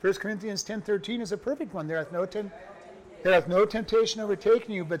 1 Corinthians 10:13 is a perfect one. There hath no temptation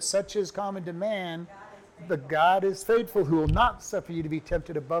overtaken you, but such is common to man. But God is faithful, who will not suffer you to be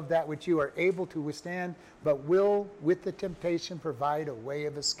tempted above that which you are able to withstand, but will with the temptation provide a way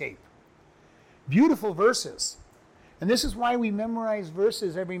of escape. Beautiful verses. And this is why we memorize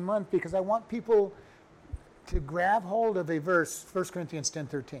verses every month, because I want people to grab hold of a verse, 1 Corinthians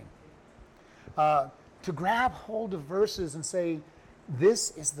 10:13. To grab hold of verses and say,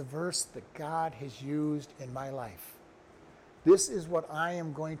 this is the verse that God has used in my life. This is what I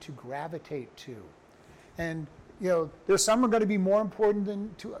am going to gravitate to. And, there's some are going to be more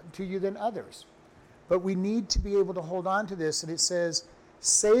important to you than others. But we need to be able to hold on to this. And it says,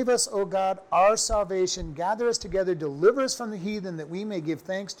 save us, O God, our salvation. Gather us together. Deliver us from the heathen, that we may give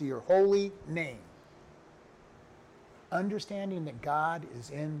thanks to your holy name. Understanding that God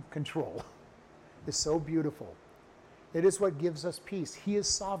is in control is so beautiful. It is what gives us peace. He is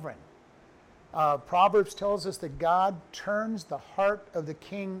sovereign. Proverbs tells us that God turns the heart of the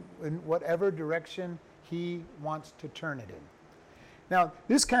king in whatever direction he wants to turn it in. Now,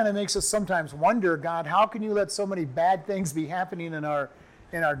 this kind of makes us sometimes wonder, God, how can you let so many bad things be happening in our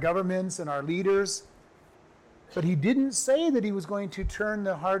governments and our leaders? But he didn't say that he was going to turn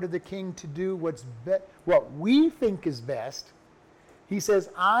the heart of the king to do what we think is best. He says,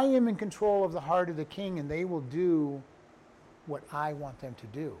 I am in control of the heart of the king, and they will do what I want them to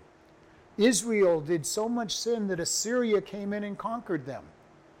do. Israel did so much sin that Assyria came in and conquered them.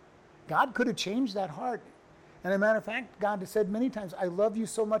 God could have changed that heart. And as a matter of fact, God has said many times, I love you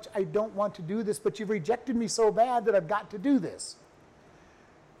so much, I don't want to do this, but you've rejected me so bad that I've got to do this.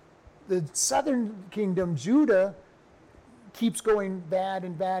 The southern kingdom, Judah, keeps going bad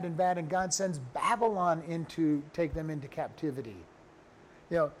and bad and bad, and God sends Babylon in to take them into captivity.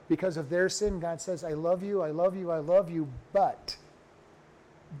 Because of their sin, God says, I love you, I love you, I love you, but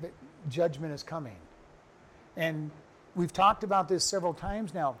judgment is coming. And we've talked about this several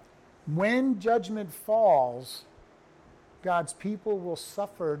times now. When judgment falls, God's people will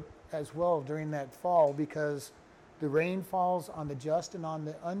suffer as well during that fall, because the rain falls on the just and on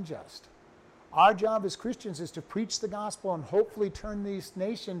the unjust. Our job as Christians is to preach the gospel and hopefully turn this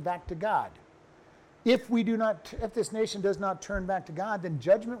nation back to God. If this nation does not turn back to God, then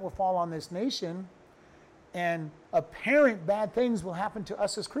judgment will fall on this nation, and apparent bad things will happen to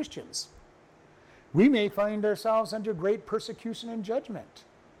us as Christians. We may find ourselves under great persecution and judgment.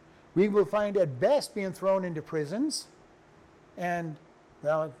 We will find at best being thrown into prisons, and,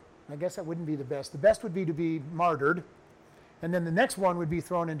 well, I guess that wouldn't be the best. The best would be to be martyred, and then the next one would be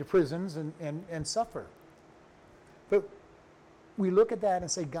thrown into prisons and suffer. But we look at that and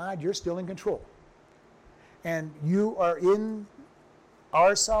say, God, you're still in control. And you are in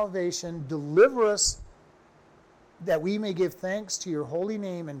our salvation. Deliver us that we may give thanks to your holy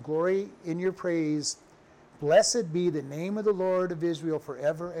name and glory in your praise. Blessed be the name of the Lord of Israel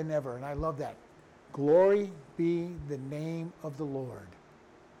forever and ever. And I love that. Glory be the name of the Lord.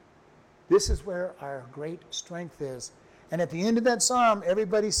 This is where our great strength is. And at the end of that psalm,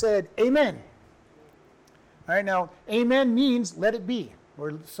 everybody said, Amen. All right, now, amen means let it be,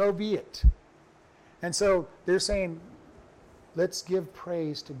 or so be it. And so they're saying, let's give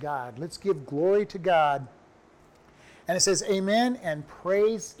praise to God. Let's give glory to God. And it says, amen, and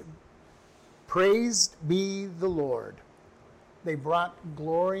praised be the Lord. They brought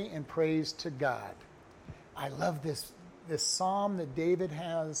glory and praise to God. I love this psalm that David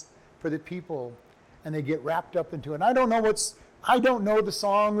has for the people, and they get wrapped up into it. I don't know the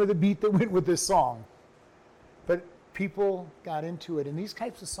song or the beat that went with this song, but people got into it, and these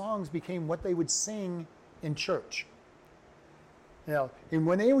types of songs became what they would sing in church. And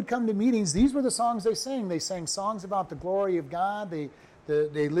when they would come to meetings, these were the songs they sang. They sang songs about the glory of God. They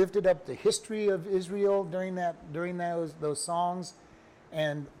lifted up the history of Israel during those songs,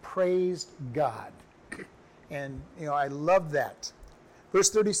 and praised God. And I love that. Verse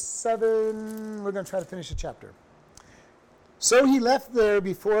 37, we're going to try to finish the chapter. So he left there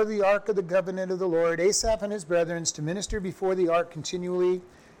before the ark of the covenant of the Lord, Asaph and his brethren, to minister before the ark continually,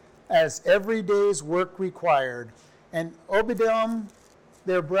 as every day's work required. And Obadiah,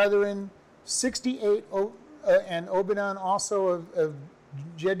 their brethren, 68, and Obadiah also of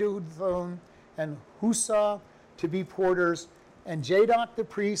Jeduthun, and Husa to be porters, and Zadok the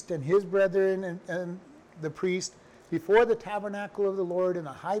priest and his brethren and the priest before the tabernacle of the Lord in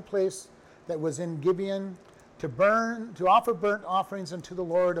the high place that was in Gibeon, to offer burnt offerings unto the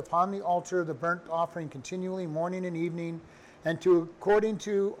Lord upon the altar of the burnt offering continually, morning and evening, and according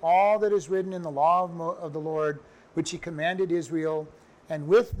to all that is written in the law of the Lord, which he commanded Israel, and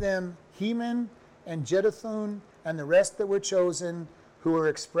with them Heman and Jeduthun and the rest that were chosen, who were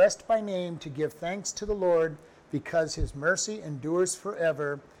expressed by name, to give thanks to the Lord, because his mercy endures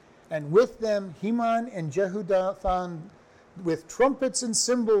forever. And with them Heman and Jehudathan, with trumpets and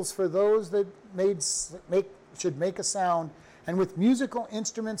cymbals for those that should make a sound, and with musical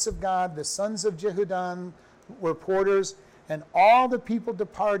instruments of God, the sons of Jehudan were porters, and all the people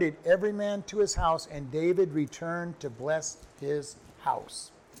departed, every man to his house, and David returned to bless his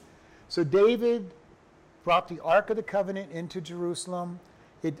house. So David brought the Ark of the Covenant into Jerusalem.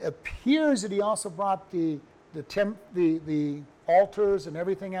 It appears that he also brought the the altars and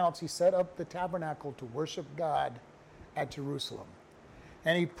everything else. He set up the tabernacle to worship God at Jerusalem.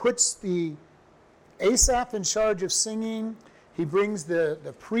 And he puts the Asaph in charge of singing. He brings the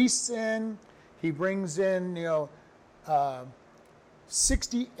priests in. He brings in,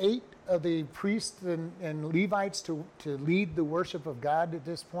 68 of the priests and Levites to lead the worship of God at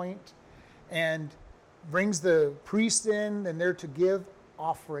this point, and brings the priests in, and they're to give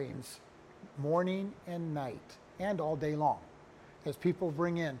offerings morning and night and all day long as people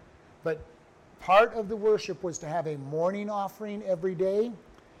bring in. But part of the worship was to have a morning offering every day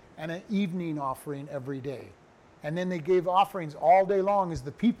and an evening offering every day. And then they gave offerings all day long as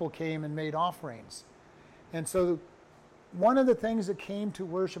the people came and made offerings. And so one of the things that came to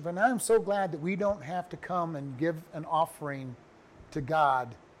worship, and I'm so glad that we don't have to come and give an offering to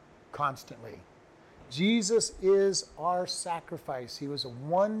God constantly. Jesus is our sacrifice. He was a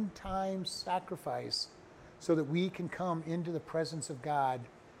one-time sacrifice so that we can come into the presence of God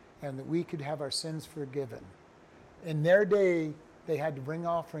and that we could have our sins forgiven. In their day, they had to bring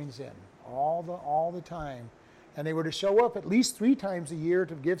offerings in all the time. And they were to show up at least 3 times a year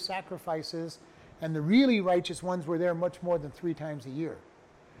to give sacrifices. And the really righteous ones were there much more than 3 times a year.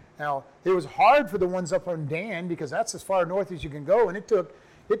 Now, it was hard for the ones up on Dan because that's as far north as you can go. And it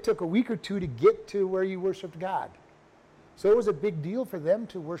took a week or 2 to get to where you worshiped God. So it was a big deal for them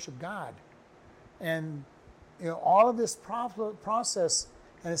to worship God. And all of this process,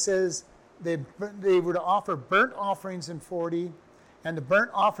 and it says they were to offer burnt offerings in 40, and the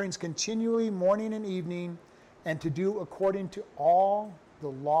burnt offerings continually morning and evening, and to do according to all the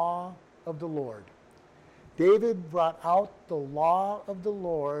law of the Lord. David brought out the law of the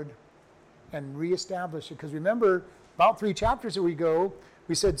Lord and reestablished it. Because remember, about 3 chapters ago,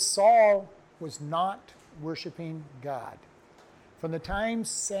 we said Saul was not worshiping God. From the time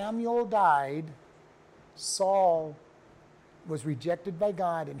Samuel died, Saul was rejected by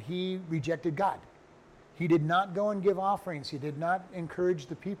God, and he rejected God. He did not go and give offerings. He did not encourage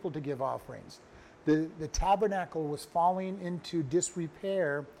the people to give offerings. The tabernacle was falling into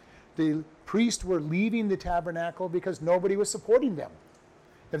disrepair. The priests were leaving the tabernacle because nobody was supporting them.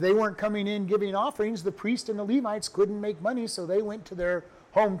 If they weren't coming in giving offerings, the priests and the Levites couldn't make money, so they went to their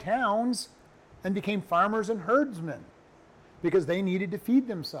hometowns and became farmers and herdsmen because they needed to feed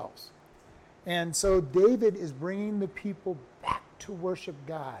themselves. And so David is bringing the people back to worship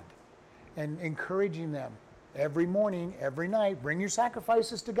God and encouraging them every morning, every night, bring your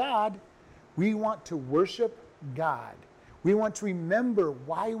sacrifices to God. We want to worship God. We want to remember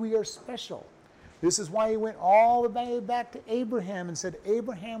why we are special. This is why he went all the way back to Abraham and said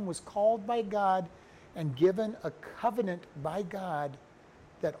Abraham was called by God and given a covenant by God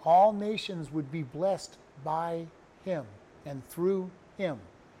that all nations would be blessed by him and through him.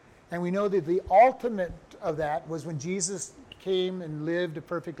 And we know that the ultimate of that was when Jesus came and lived a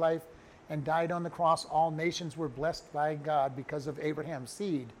perfect life and died on the cross. All nations were blessed by God because of Abraham's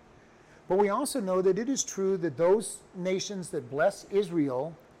seed. But we also know that it is true that those nations that bless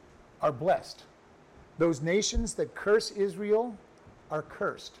Israel are blessed. Those nations that curse Israel are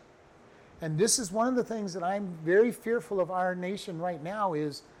cursed. And this is one of the things that I'm very fearful of our nation right now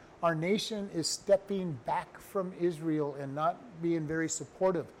is our nation is stepping back from Israel and not being very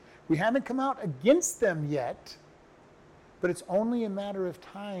supportive. We haven't come out against them yet, but it's only a matter of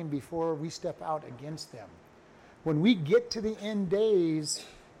time before we step out against them. When we get to the end days,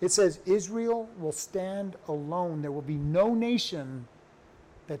 it says Israel will stand alone. There will be no nation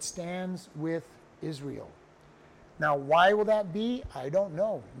that stands with Israel. Now, why will that be? I don't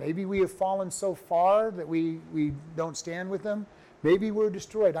know. Maybe we have fallen so far that we don't stand with them. Maybe we're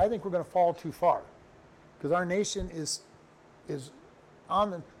destroyed. I think we're going to fall too far because our nation is on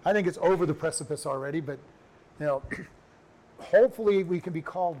the, I think it's over the precipice already, but hopefully we can be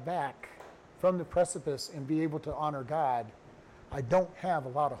called back from the precipice and be able to honor God. I don't have a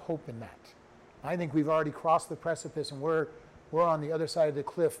lot of hope in that. I think we've already crossed the precipice and we're on the other side of the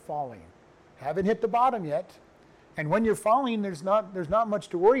cliff falling. Haven't hit the bottom yet. And when you're falling, there's not much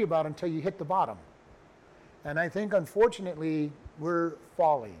to worry about until you hit the bottom. And I think, unfortunately, we're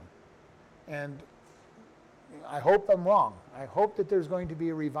falling. And I hope I'm wrong. I hope that there's going to be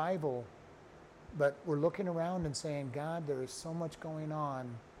a revival. But we're looking around and saying, God, there is so much going on.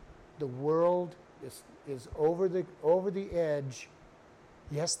 The world is over the edge.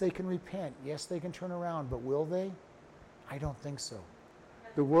 Yes, they can repent. Yes, they can turn around. But will they? I don't think so.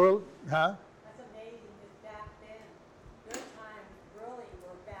 The world, huh? That's amazing that back then, their times really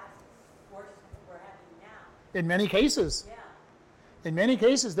were worse than we're having now. In many cases. Yeah. In many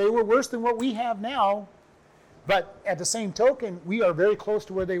cases, they were worse than what we have now. But at the same token, we are very close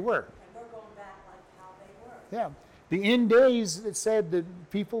to where they were. And we're going back like how they were. Yeah. The end days, it said that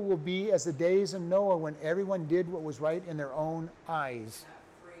people will be as the days of Noah when everyone did what was right in their own eyes. That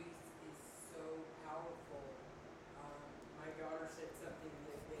phrase is so powerful. My daughter said something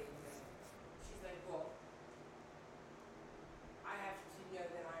the other day, and she's like, "Well, I have to know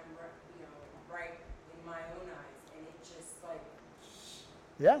that I'm right in my own eyes," and it just like,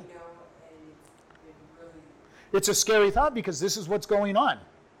 Yeah. and it's been really. It's a scary thought because this is what's going on.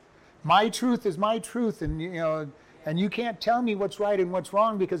 My truth is my truth, and and you can't tell me what's right and what's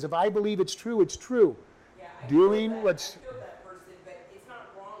wrong, because if I believe it's true, it's true. Yeah, I Doing what's feel that person, but it's not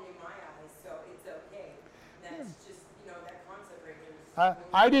wrong in my eyes, so it's okay. That's just, that concept right there is.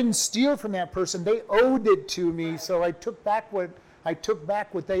 I didn't steal from that person. They owed it to me, so I took back what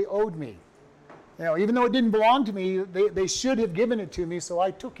they owed me. Even though it didn't belong to me, they should have given it to me, so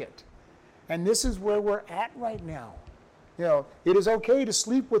I took it. And this is where we're at right now. It is okay to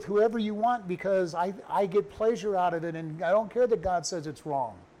sleep with whoever you want because I get pleasure out of it, and I don't care that God says it's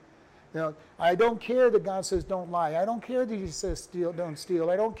wrong. I don't care that God says don't lie. I don't care that he says don't steal.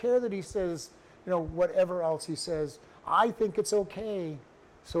 I don't care that he says, whatever else he says. I think it's okay,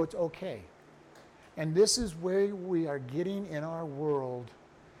 so it's okay. And this is where we are getting in our world.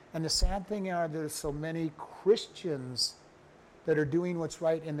 And the sad thing is there's so many Christians that are doing what's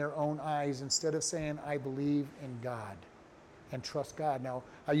right in their own eyes instead of saying, I believe in God and trust God. Now,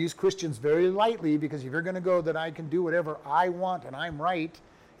 I use Christians very lightly because if you're going to go that I can do whatever I want and I'm right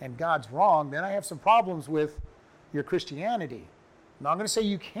and God's wrong, then I have some problems with your Christianity. I'm not going to say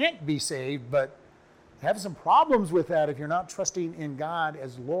you can't be saved, but I have some problems with that if you're not trusting in God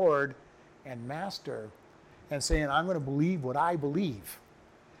as Lord and Master and saying, I'm going to believe what I believe.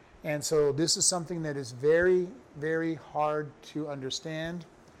 And so this is something that is very, very hard to understand.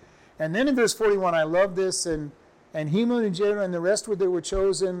 And then in verse 41, I love this, and Heman and Jeter and the rest that were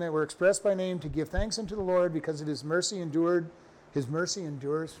chosen, that were expressed by name, to give thanks unto the Lord, because his mercy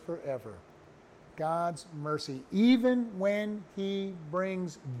endures forever. God's mercy. Even when he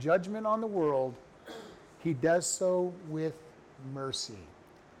brings judgment on the world, he does so with mercy.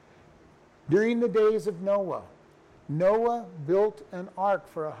 During the days of Noah built an ark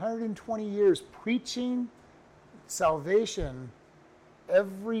for 120 years, preaching salvation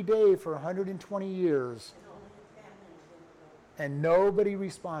every day for 120 years. And nobody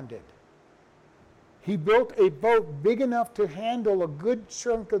responded. He built a boat big enough to handle a good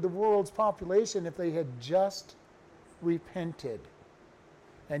chunk of the world's population if they had just repented.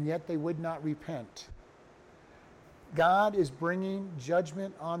 And yet they would not repent. God is bringing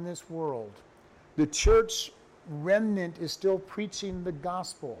judgment on this world. The church remnant is still preaching the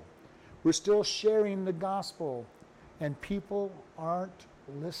gospel. We're still sharing the gospel. And people aren't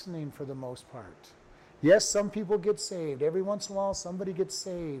listening for the most part. Yes, some people get saved. Every once in a while, somebody gets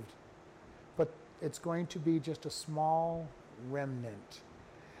saved. But it's going to be just a small remnant.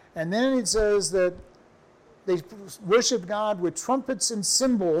 And then it says that they worship God with trumpets and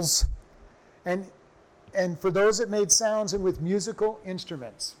cymbals, and for those that made sounds, and with musical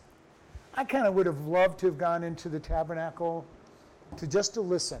instruments. I kind of would have loved to have gone into the tabernacle to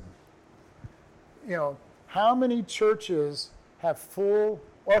listen. How many churches have full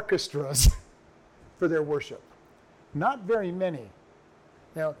orchestras for their worship? Not very many.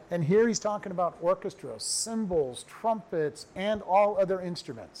 And here he's talking about orchestras, cymbals, trumpets, and all other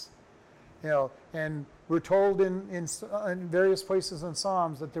instruments. And we're told in various places in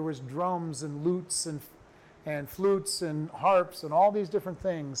Psalms that there was drums and lutes and flutes and harps and all these different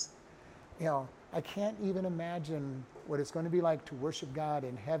things. I can't even imagine what it's going to be like to worship God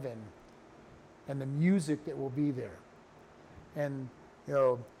in heaven and the music that will be there. And,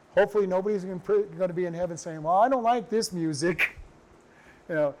 hopefully nobody's going to be in heaven saying, well, I don't like this music.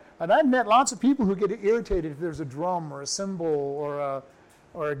 And I've met lots of people who get irritated if there's a drum or a cymbal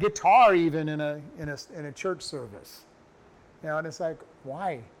or a guitar even in a church service. And it's like,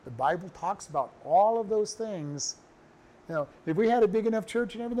 why? The Bible talks about all of those things. If we had a big enough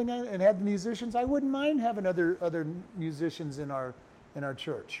church and everything and had the musicians, I wouldn't mind having other musicians in our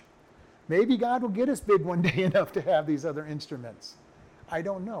church. Maybe God will get us big one day enough to have these other instruments. I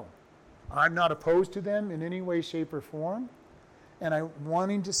don't know. I'm not opposed to them in any way, shape, or form. And I'm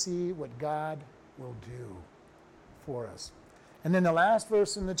wanting to see what God will do for us. And then the last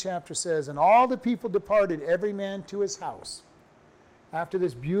verse in the chapter says, and all the people departed, every man to his house. After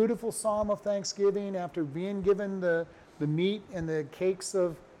this beautiful psalm of thanksgiving, after being given the meat and the cakes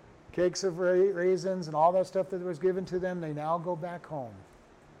of raisins and all that stuff that was given to them, they now go back home.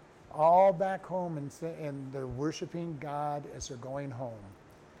 All back home, and they're worshiping God as they're going home.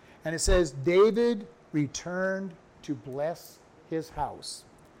 And it says, David returned to bless his house.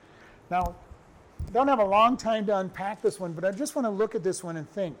 Now, don't have a long time to unpack this one, but I just want to look at this one and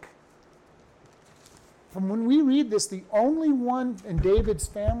think. From when we read this, the only one in David's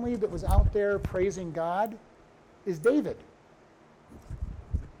family that was out there praising God is David.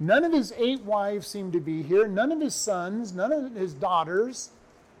 None of his 8 wives seem to be here, none of his sons, none of his daughters.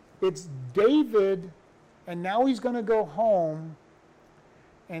 It's David, and now he's going to go home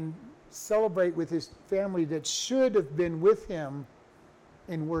and celebrate with his family that should have been with him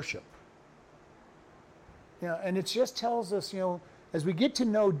in worship. And it just tells us, as we get to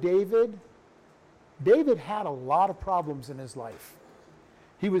know David, David had a lot of problems in his life.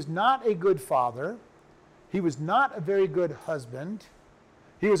 He was not a good father. He was not a very good husband.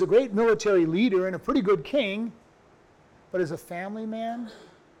 He was a great military leader and a pretty good king. But as a family man,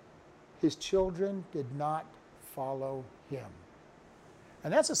 his children did not follow him.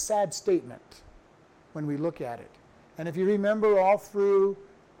 And that's a sad statement when we look at it. And if you remember all through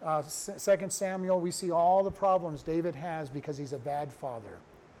 2 Samuel, we see all the problems David has because he's a bad father.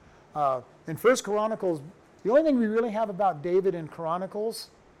 In 1 Chronicles, the only thing we really have about David in Chronicles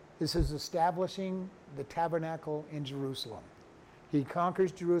is his establishing the tabernacle in Jerusalem. He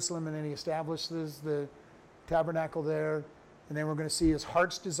conquers Jerusalem and then he establishes the tabernacle there. And then we're going to see his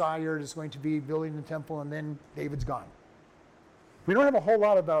heart's desire is going to be building the temple, and then David's gone. We don't have a whole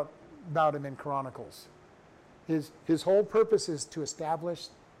lot about him in Chronicles. His whole purpose is to establish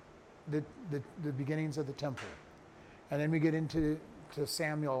the beginnings of the temple. And then we get into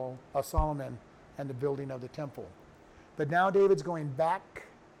Solomon and the building of the temple. But now David's going back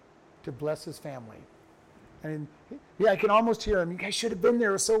to bless his family. And I can almost hear him. You guys should have been there.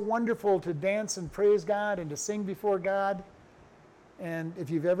 It was so wonderful to dance and praise God and to sing before God. And if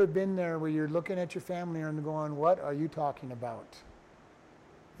you've ever been there where you're looking at your family and going, what are you talking about?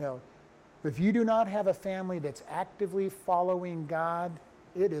 If you do not have a family that's actively following God,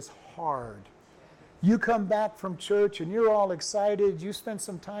 it is hard. You come back from church and you're all excited. You spend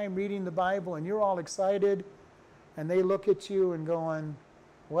some time reading the Bible and you're all excited. And they look at you and going,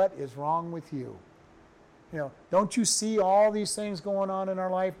 what is wrong with you? Don't you see all these things going on in our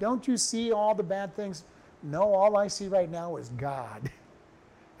life? Don't you see all the bad things? No, all I see right now is God.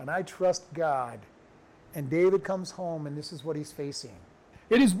 And I trust God. And David comes home and this is what he's facing.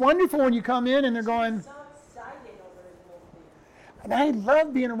 It is wonderful when you come in and they're going, So excited over his little thing. and I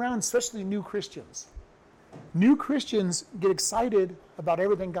love being around especially new Christians. New Christians get excited about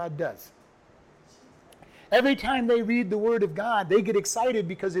everything God does. Every time they read the Word of God, they get excited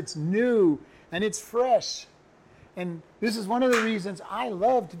because it's new and it's fresh. And this is one of the reasons I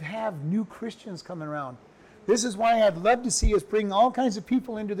love to have new Christians coming around. This is why I'd love to see us bring all kinds of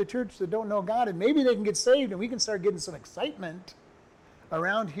people into the church that don't know God, and maybe they can get saved and we can start getting some excitement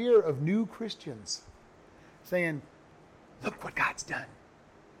around here of new Christians saying, look what God's done.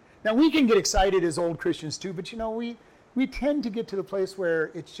 Now we can get excited as old Christians too, but we tend to get to the place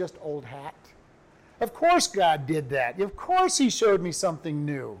where it's just old hat. Of course God did that. Of course He showed me something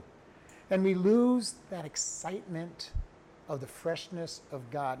new. And we lose that excitement of the freshness of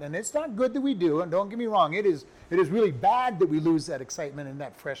God. And it's not good that we do, and don't get me wrong, it is really bad that we lose that excitement and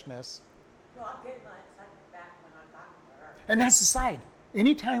that freshness. No, I'll get my excitement back when I'm talking to her. And that's the side.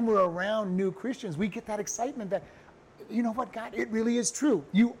 Anytime we're around new Christians, we get that excitement that, you know what, God, it really is true.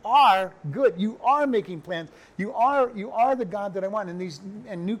 You are good. You are making plans. You are the God that I want.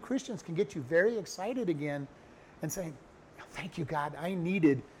 And new Christians can get you very excited again and say, thank you, God. I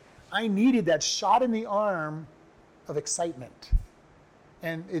needed that shot in the arm of excitement.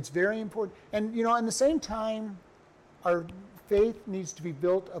 And it's very important. And, at the same time, our faith needs to be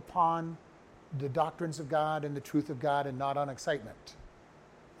built upon the doctrines of God and the truth of God and not on excitement.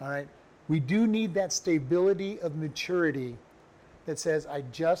 All right? We do need that stability of maturity that says, I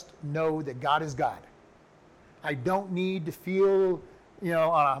just know that God is God. I don't need to feel,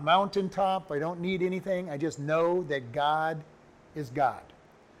 on a mountaintop. I don't need anything. I just know that God is God.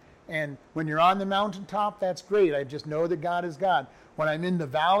 And when you're on the mountaintop, that's great. I just know that God is God. When I'm in the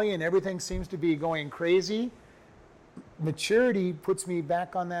valley and everything seems to be going crazy, maturity puts me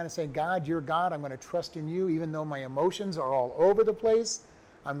back on that and say, God, you're God. I'm going to trust in you. Even though my emotions are all over the place,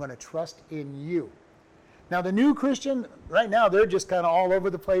 I'm going to trust in you. Now, the new Christian, right now, they're just kind of all over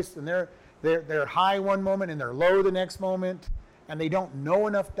the place, and they're high one moment and they're low the next moment, and they don't know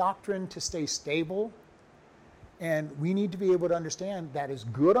enough doctrine to stay stable. And we need to be able to understand that is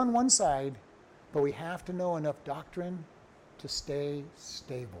good on one side, but we have to know enough doctrine to stay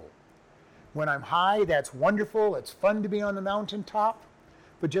stable. When I'm high, that's wonderful. It's fun to be on the mountaintop,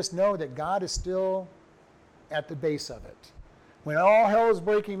 but just know that God is still at the base of it. When all hell is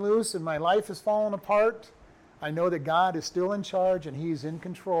breaking loose and my life is falling apart, I know that God is still in charge and He's in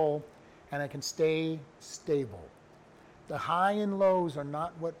control, and I can stay stable. The high and lows are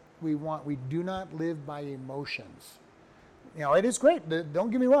not what we want. We do not live by emotions. You know, it is great. Don't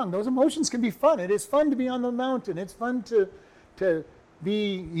get me wrong. Those emotions can be fun. It is fun to be on the mountain. It's fun to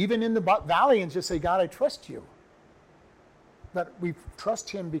be even in the valley and just say, God, I trust you. But we trust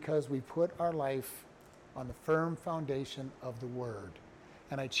him because we put our life on the firm foundation of the Word.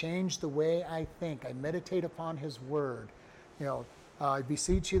 And I change the way I think. I meditate upon his Word. You know, I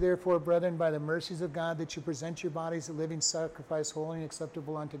beseech you, therefore, brethren, by the mercies of God, that you present your bodies a living sacrifice, holy and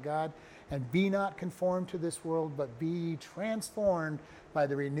acceptable unto God, and be not conformed to this world, but be ye transformed by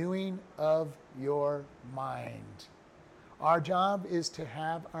the renewing of your mind. Our job is to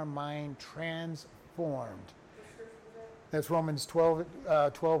have our mind transformed. That's Romans 12,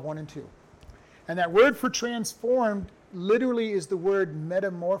 1 and 2. And that word for transformed literally is the word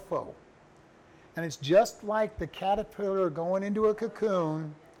metamorpho. And it's just like the caterpillar going into a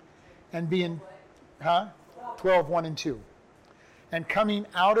cocoon and being, 12, 1 and 2. And coming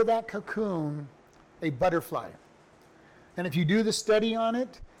out of that cocoon, a butterfly. And if you do the study on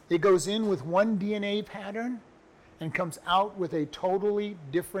it, it goes in with one DNA pattern and comes out with a totally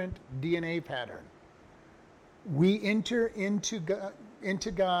different DNA pattern. We enter into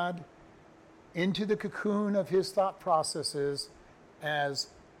God, into the cocoon of his thought processes as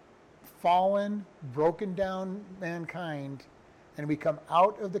fallen, broken down mankind, and we come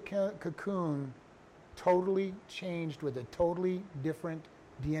out of the cocoon totally changed with a totally different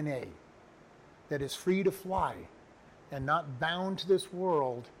DNA that is free to fly and not bound to this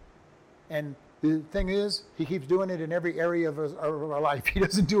world. And the thing is, he keeps doing it in every area of our life. He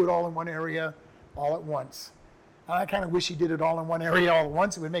doesn't do it all in one area all at once. I kind of wish he did it all in one area all at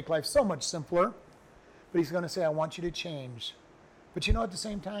once. It would make life so much simpler. But he's going to say, I want you to change. But you know, at the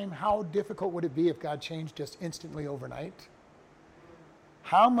same time, how difficult would it be if God changed just instantly overnight?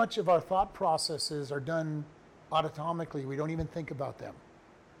 How much of our thought processes are done automatically? We don't even think about them.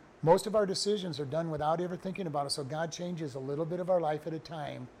 Most of our decisions are done without ever thinking about it. So God changes a little bit of our life at a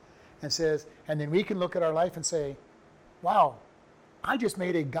time and says, and then we can look at our life and say, wow, I just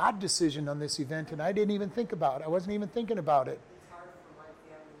made a God decision on this event and I didn't even think about it. I wasn't even thinking about it. It's hard for my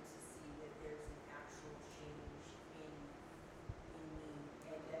family to see that there's an actual change in me,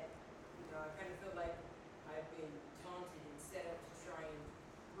 and that, you know, I kind of feel like I've been taunted and set up to try and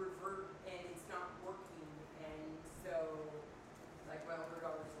revert, and it's not working, and so, like my older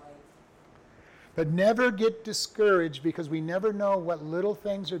daughter's like, But never get discouraged, because we never know what little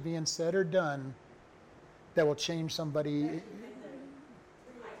things are being said or done that will change somebody. I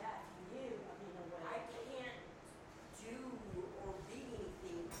can't do or be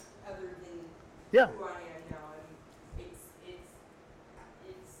anything other than Yeah. who I am now. And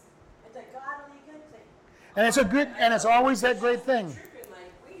It's a godly good thing. And it's a good, and it's always that great thing. tripping,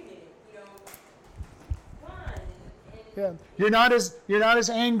 like, wait a minute, you know, come on, and Yeah. You're not as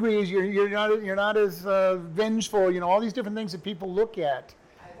angry as you're not as vengeful. You know, all these different things that people look at.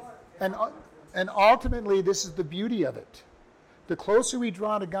 And ultimately, this is the beauty of it. The closer we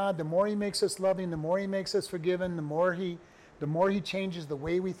draw to God, the more he makes us loving, the more he makes us forgiven, the more he changes the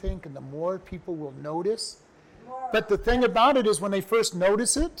way we think, and the more people will notice. But the thing about it is, when they first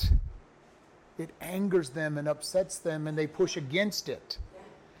notice it, it angers them and upsets them, and they push against it.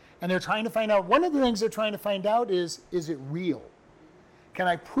 And they're trying to find out, one of the things they're trying to find out is it real? Can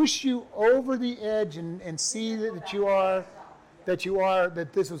I push you over the edge and see that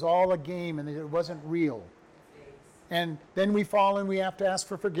this was all a game and that it wasn't real? And then we fall and we have to ask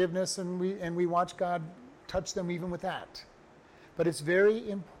for forgiveness, and we watch God touch them even with that. But it's very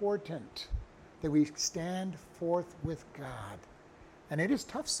important that we stand forth with God. And it is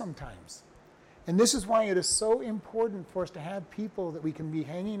tough sometimes. And this is why it is so important for us to have people that we can be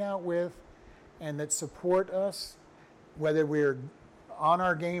hanging out with and that support us, whether we're on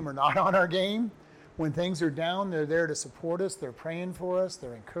our game or not on our game. When things are down, they're there to support us. They're praying for us.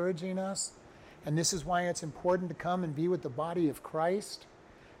 They're encouraging us. And this is why it's important to come and be with the body of Christ.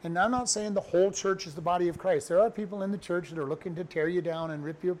 And I'm not saying the whole church is the body of Christ. There are people in the church that are looking to tear you down and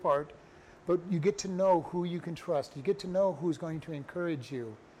rip you apart. But you get to know who you can trust. You get to know who's going to encourage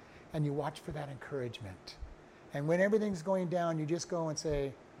you. And you watch for that encouragement. And when everything's going down, you just go and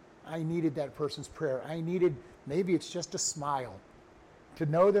say, I needed that person's prayer. Maybe it's just a smile. To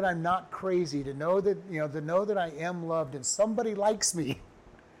know that I'm not crazy. To know that I am loved and somebody likes me.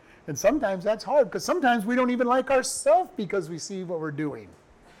 And sometimes that's hard, because sometimes we don't even like ourselves because we see what we're doing.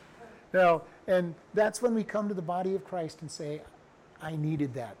 And that's when we come to the body of Christ and say, I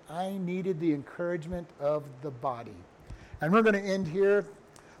needed that. I needed the encouragement of the body. And we're going to end here.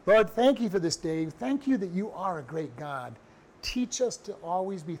 Lord, thank you for this day. Thank you that you are a great God. Teach us to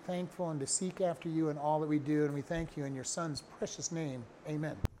always be thankful and to seek after you in all that we do, and we thank you in your Son's precious name.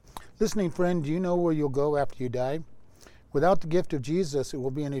 Amen. Listening friend, do you know where you'll go after you die? Without the gift of Jesus, it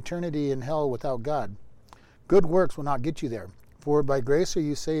will be an eternity in hell without God. Good works will not get you there. For by grace are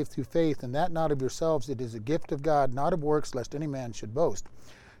you saved through faith, and that not of yourselves, it is a gift of God, not of works, lest any man should boast.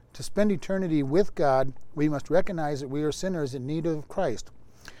 To spend eternity with God, we must recognize that we are sinners in need of Christ.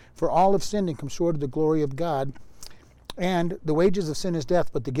 For all have sinned and come short of the glory of God, and the wages of sin is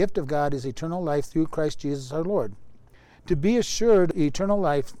death, but the gift of God is eternal life through Christ Jesus our Lord. To be assured of eternal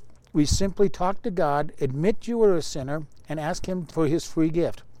life, we simply talk to God, admit you are a sinner, and ask Him for His free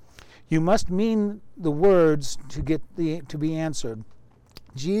gift. You must mean the words to be answered.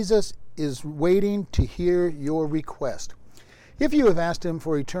 Jesus is waiting to hear your request. If you have asked Him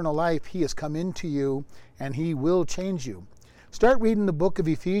for eternal life, He has come into you, and He will change you. Start reading the book of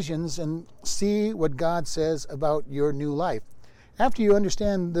Ephesians and see what God says about your new life. After you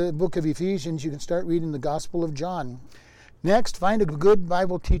understand the book of Ephesians, you can start reading the Gospel of John. Next, find a good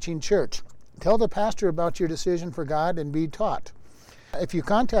Bible teaching church. Tell the pastor about your decision for God and be taught. If you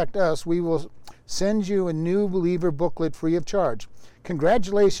contact us, we will send you a new believer booklet free of charge.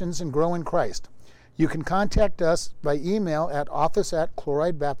 Congratulations and grow in Christ. You can contact us by email at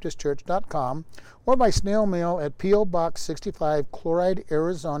office@chloridebaptistchurch.com or by snail mail at P.O. Box 65, Chloride,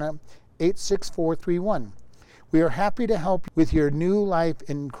 Arizona 86431. We are happy to help with your new life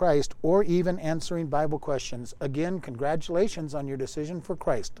in Christ or even answering Bible questions. Again, congratulations on your decision for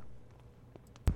Christ.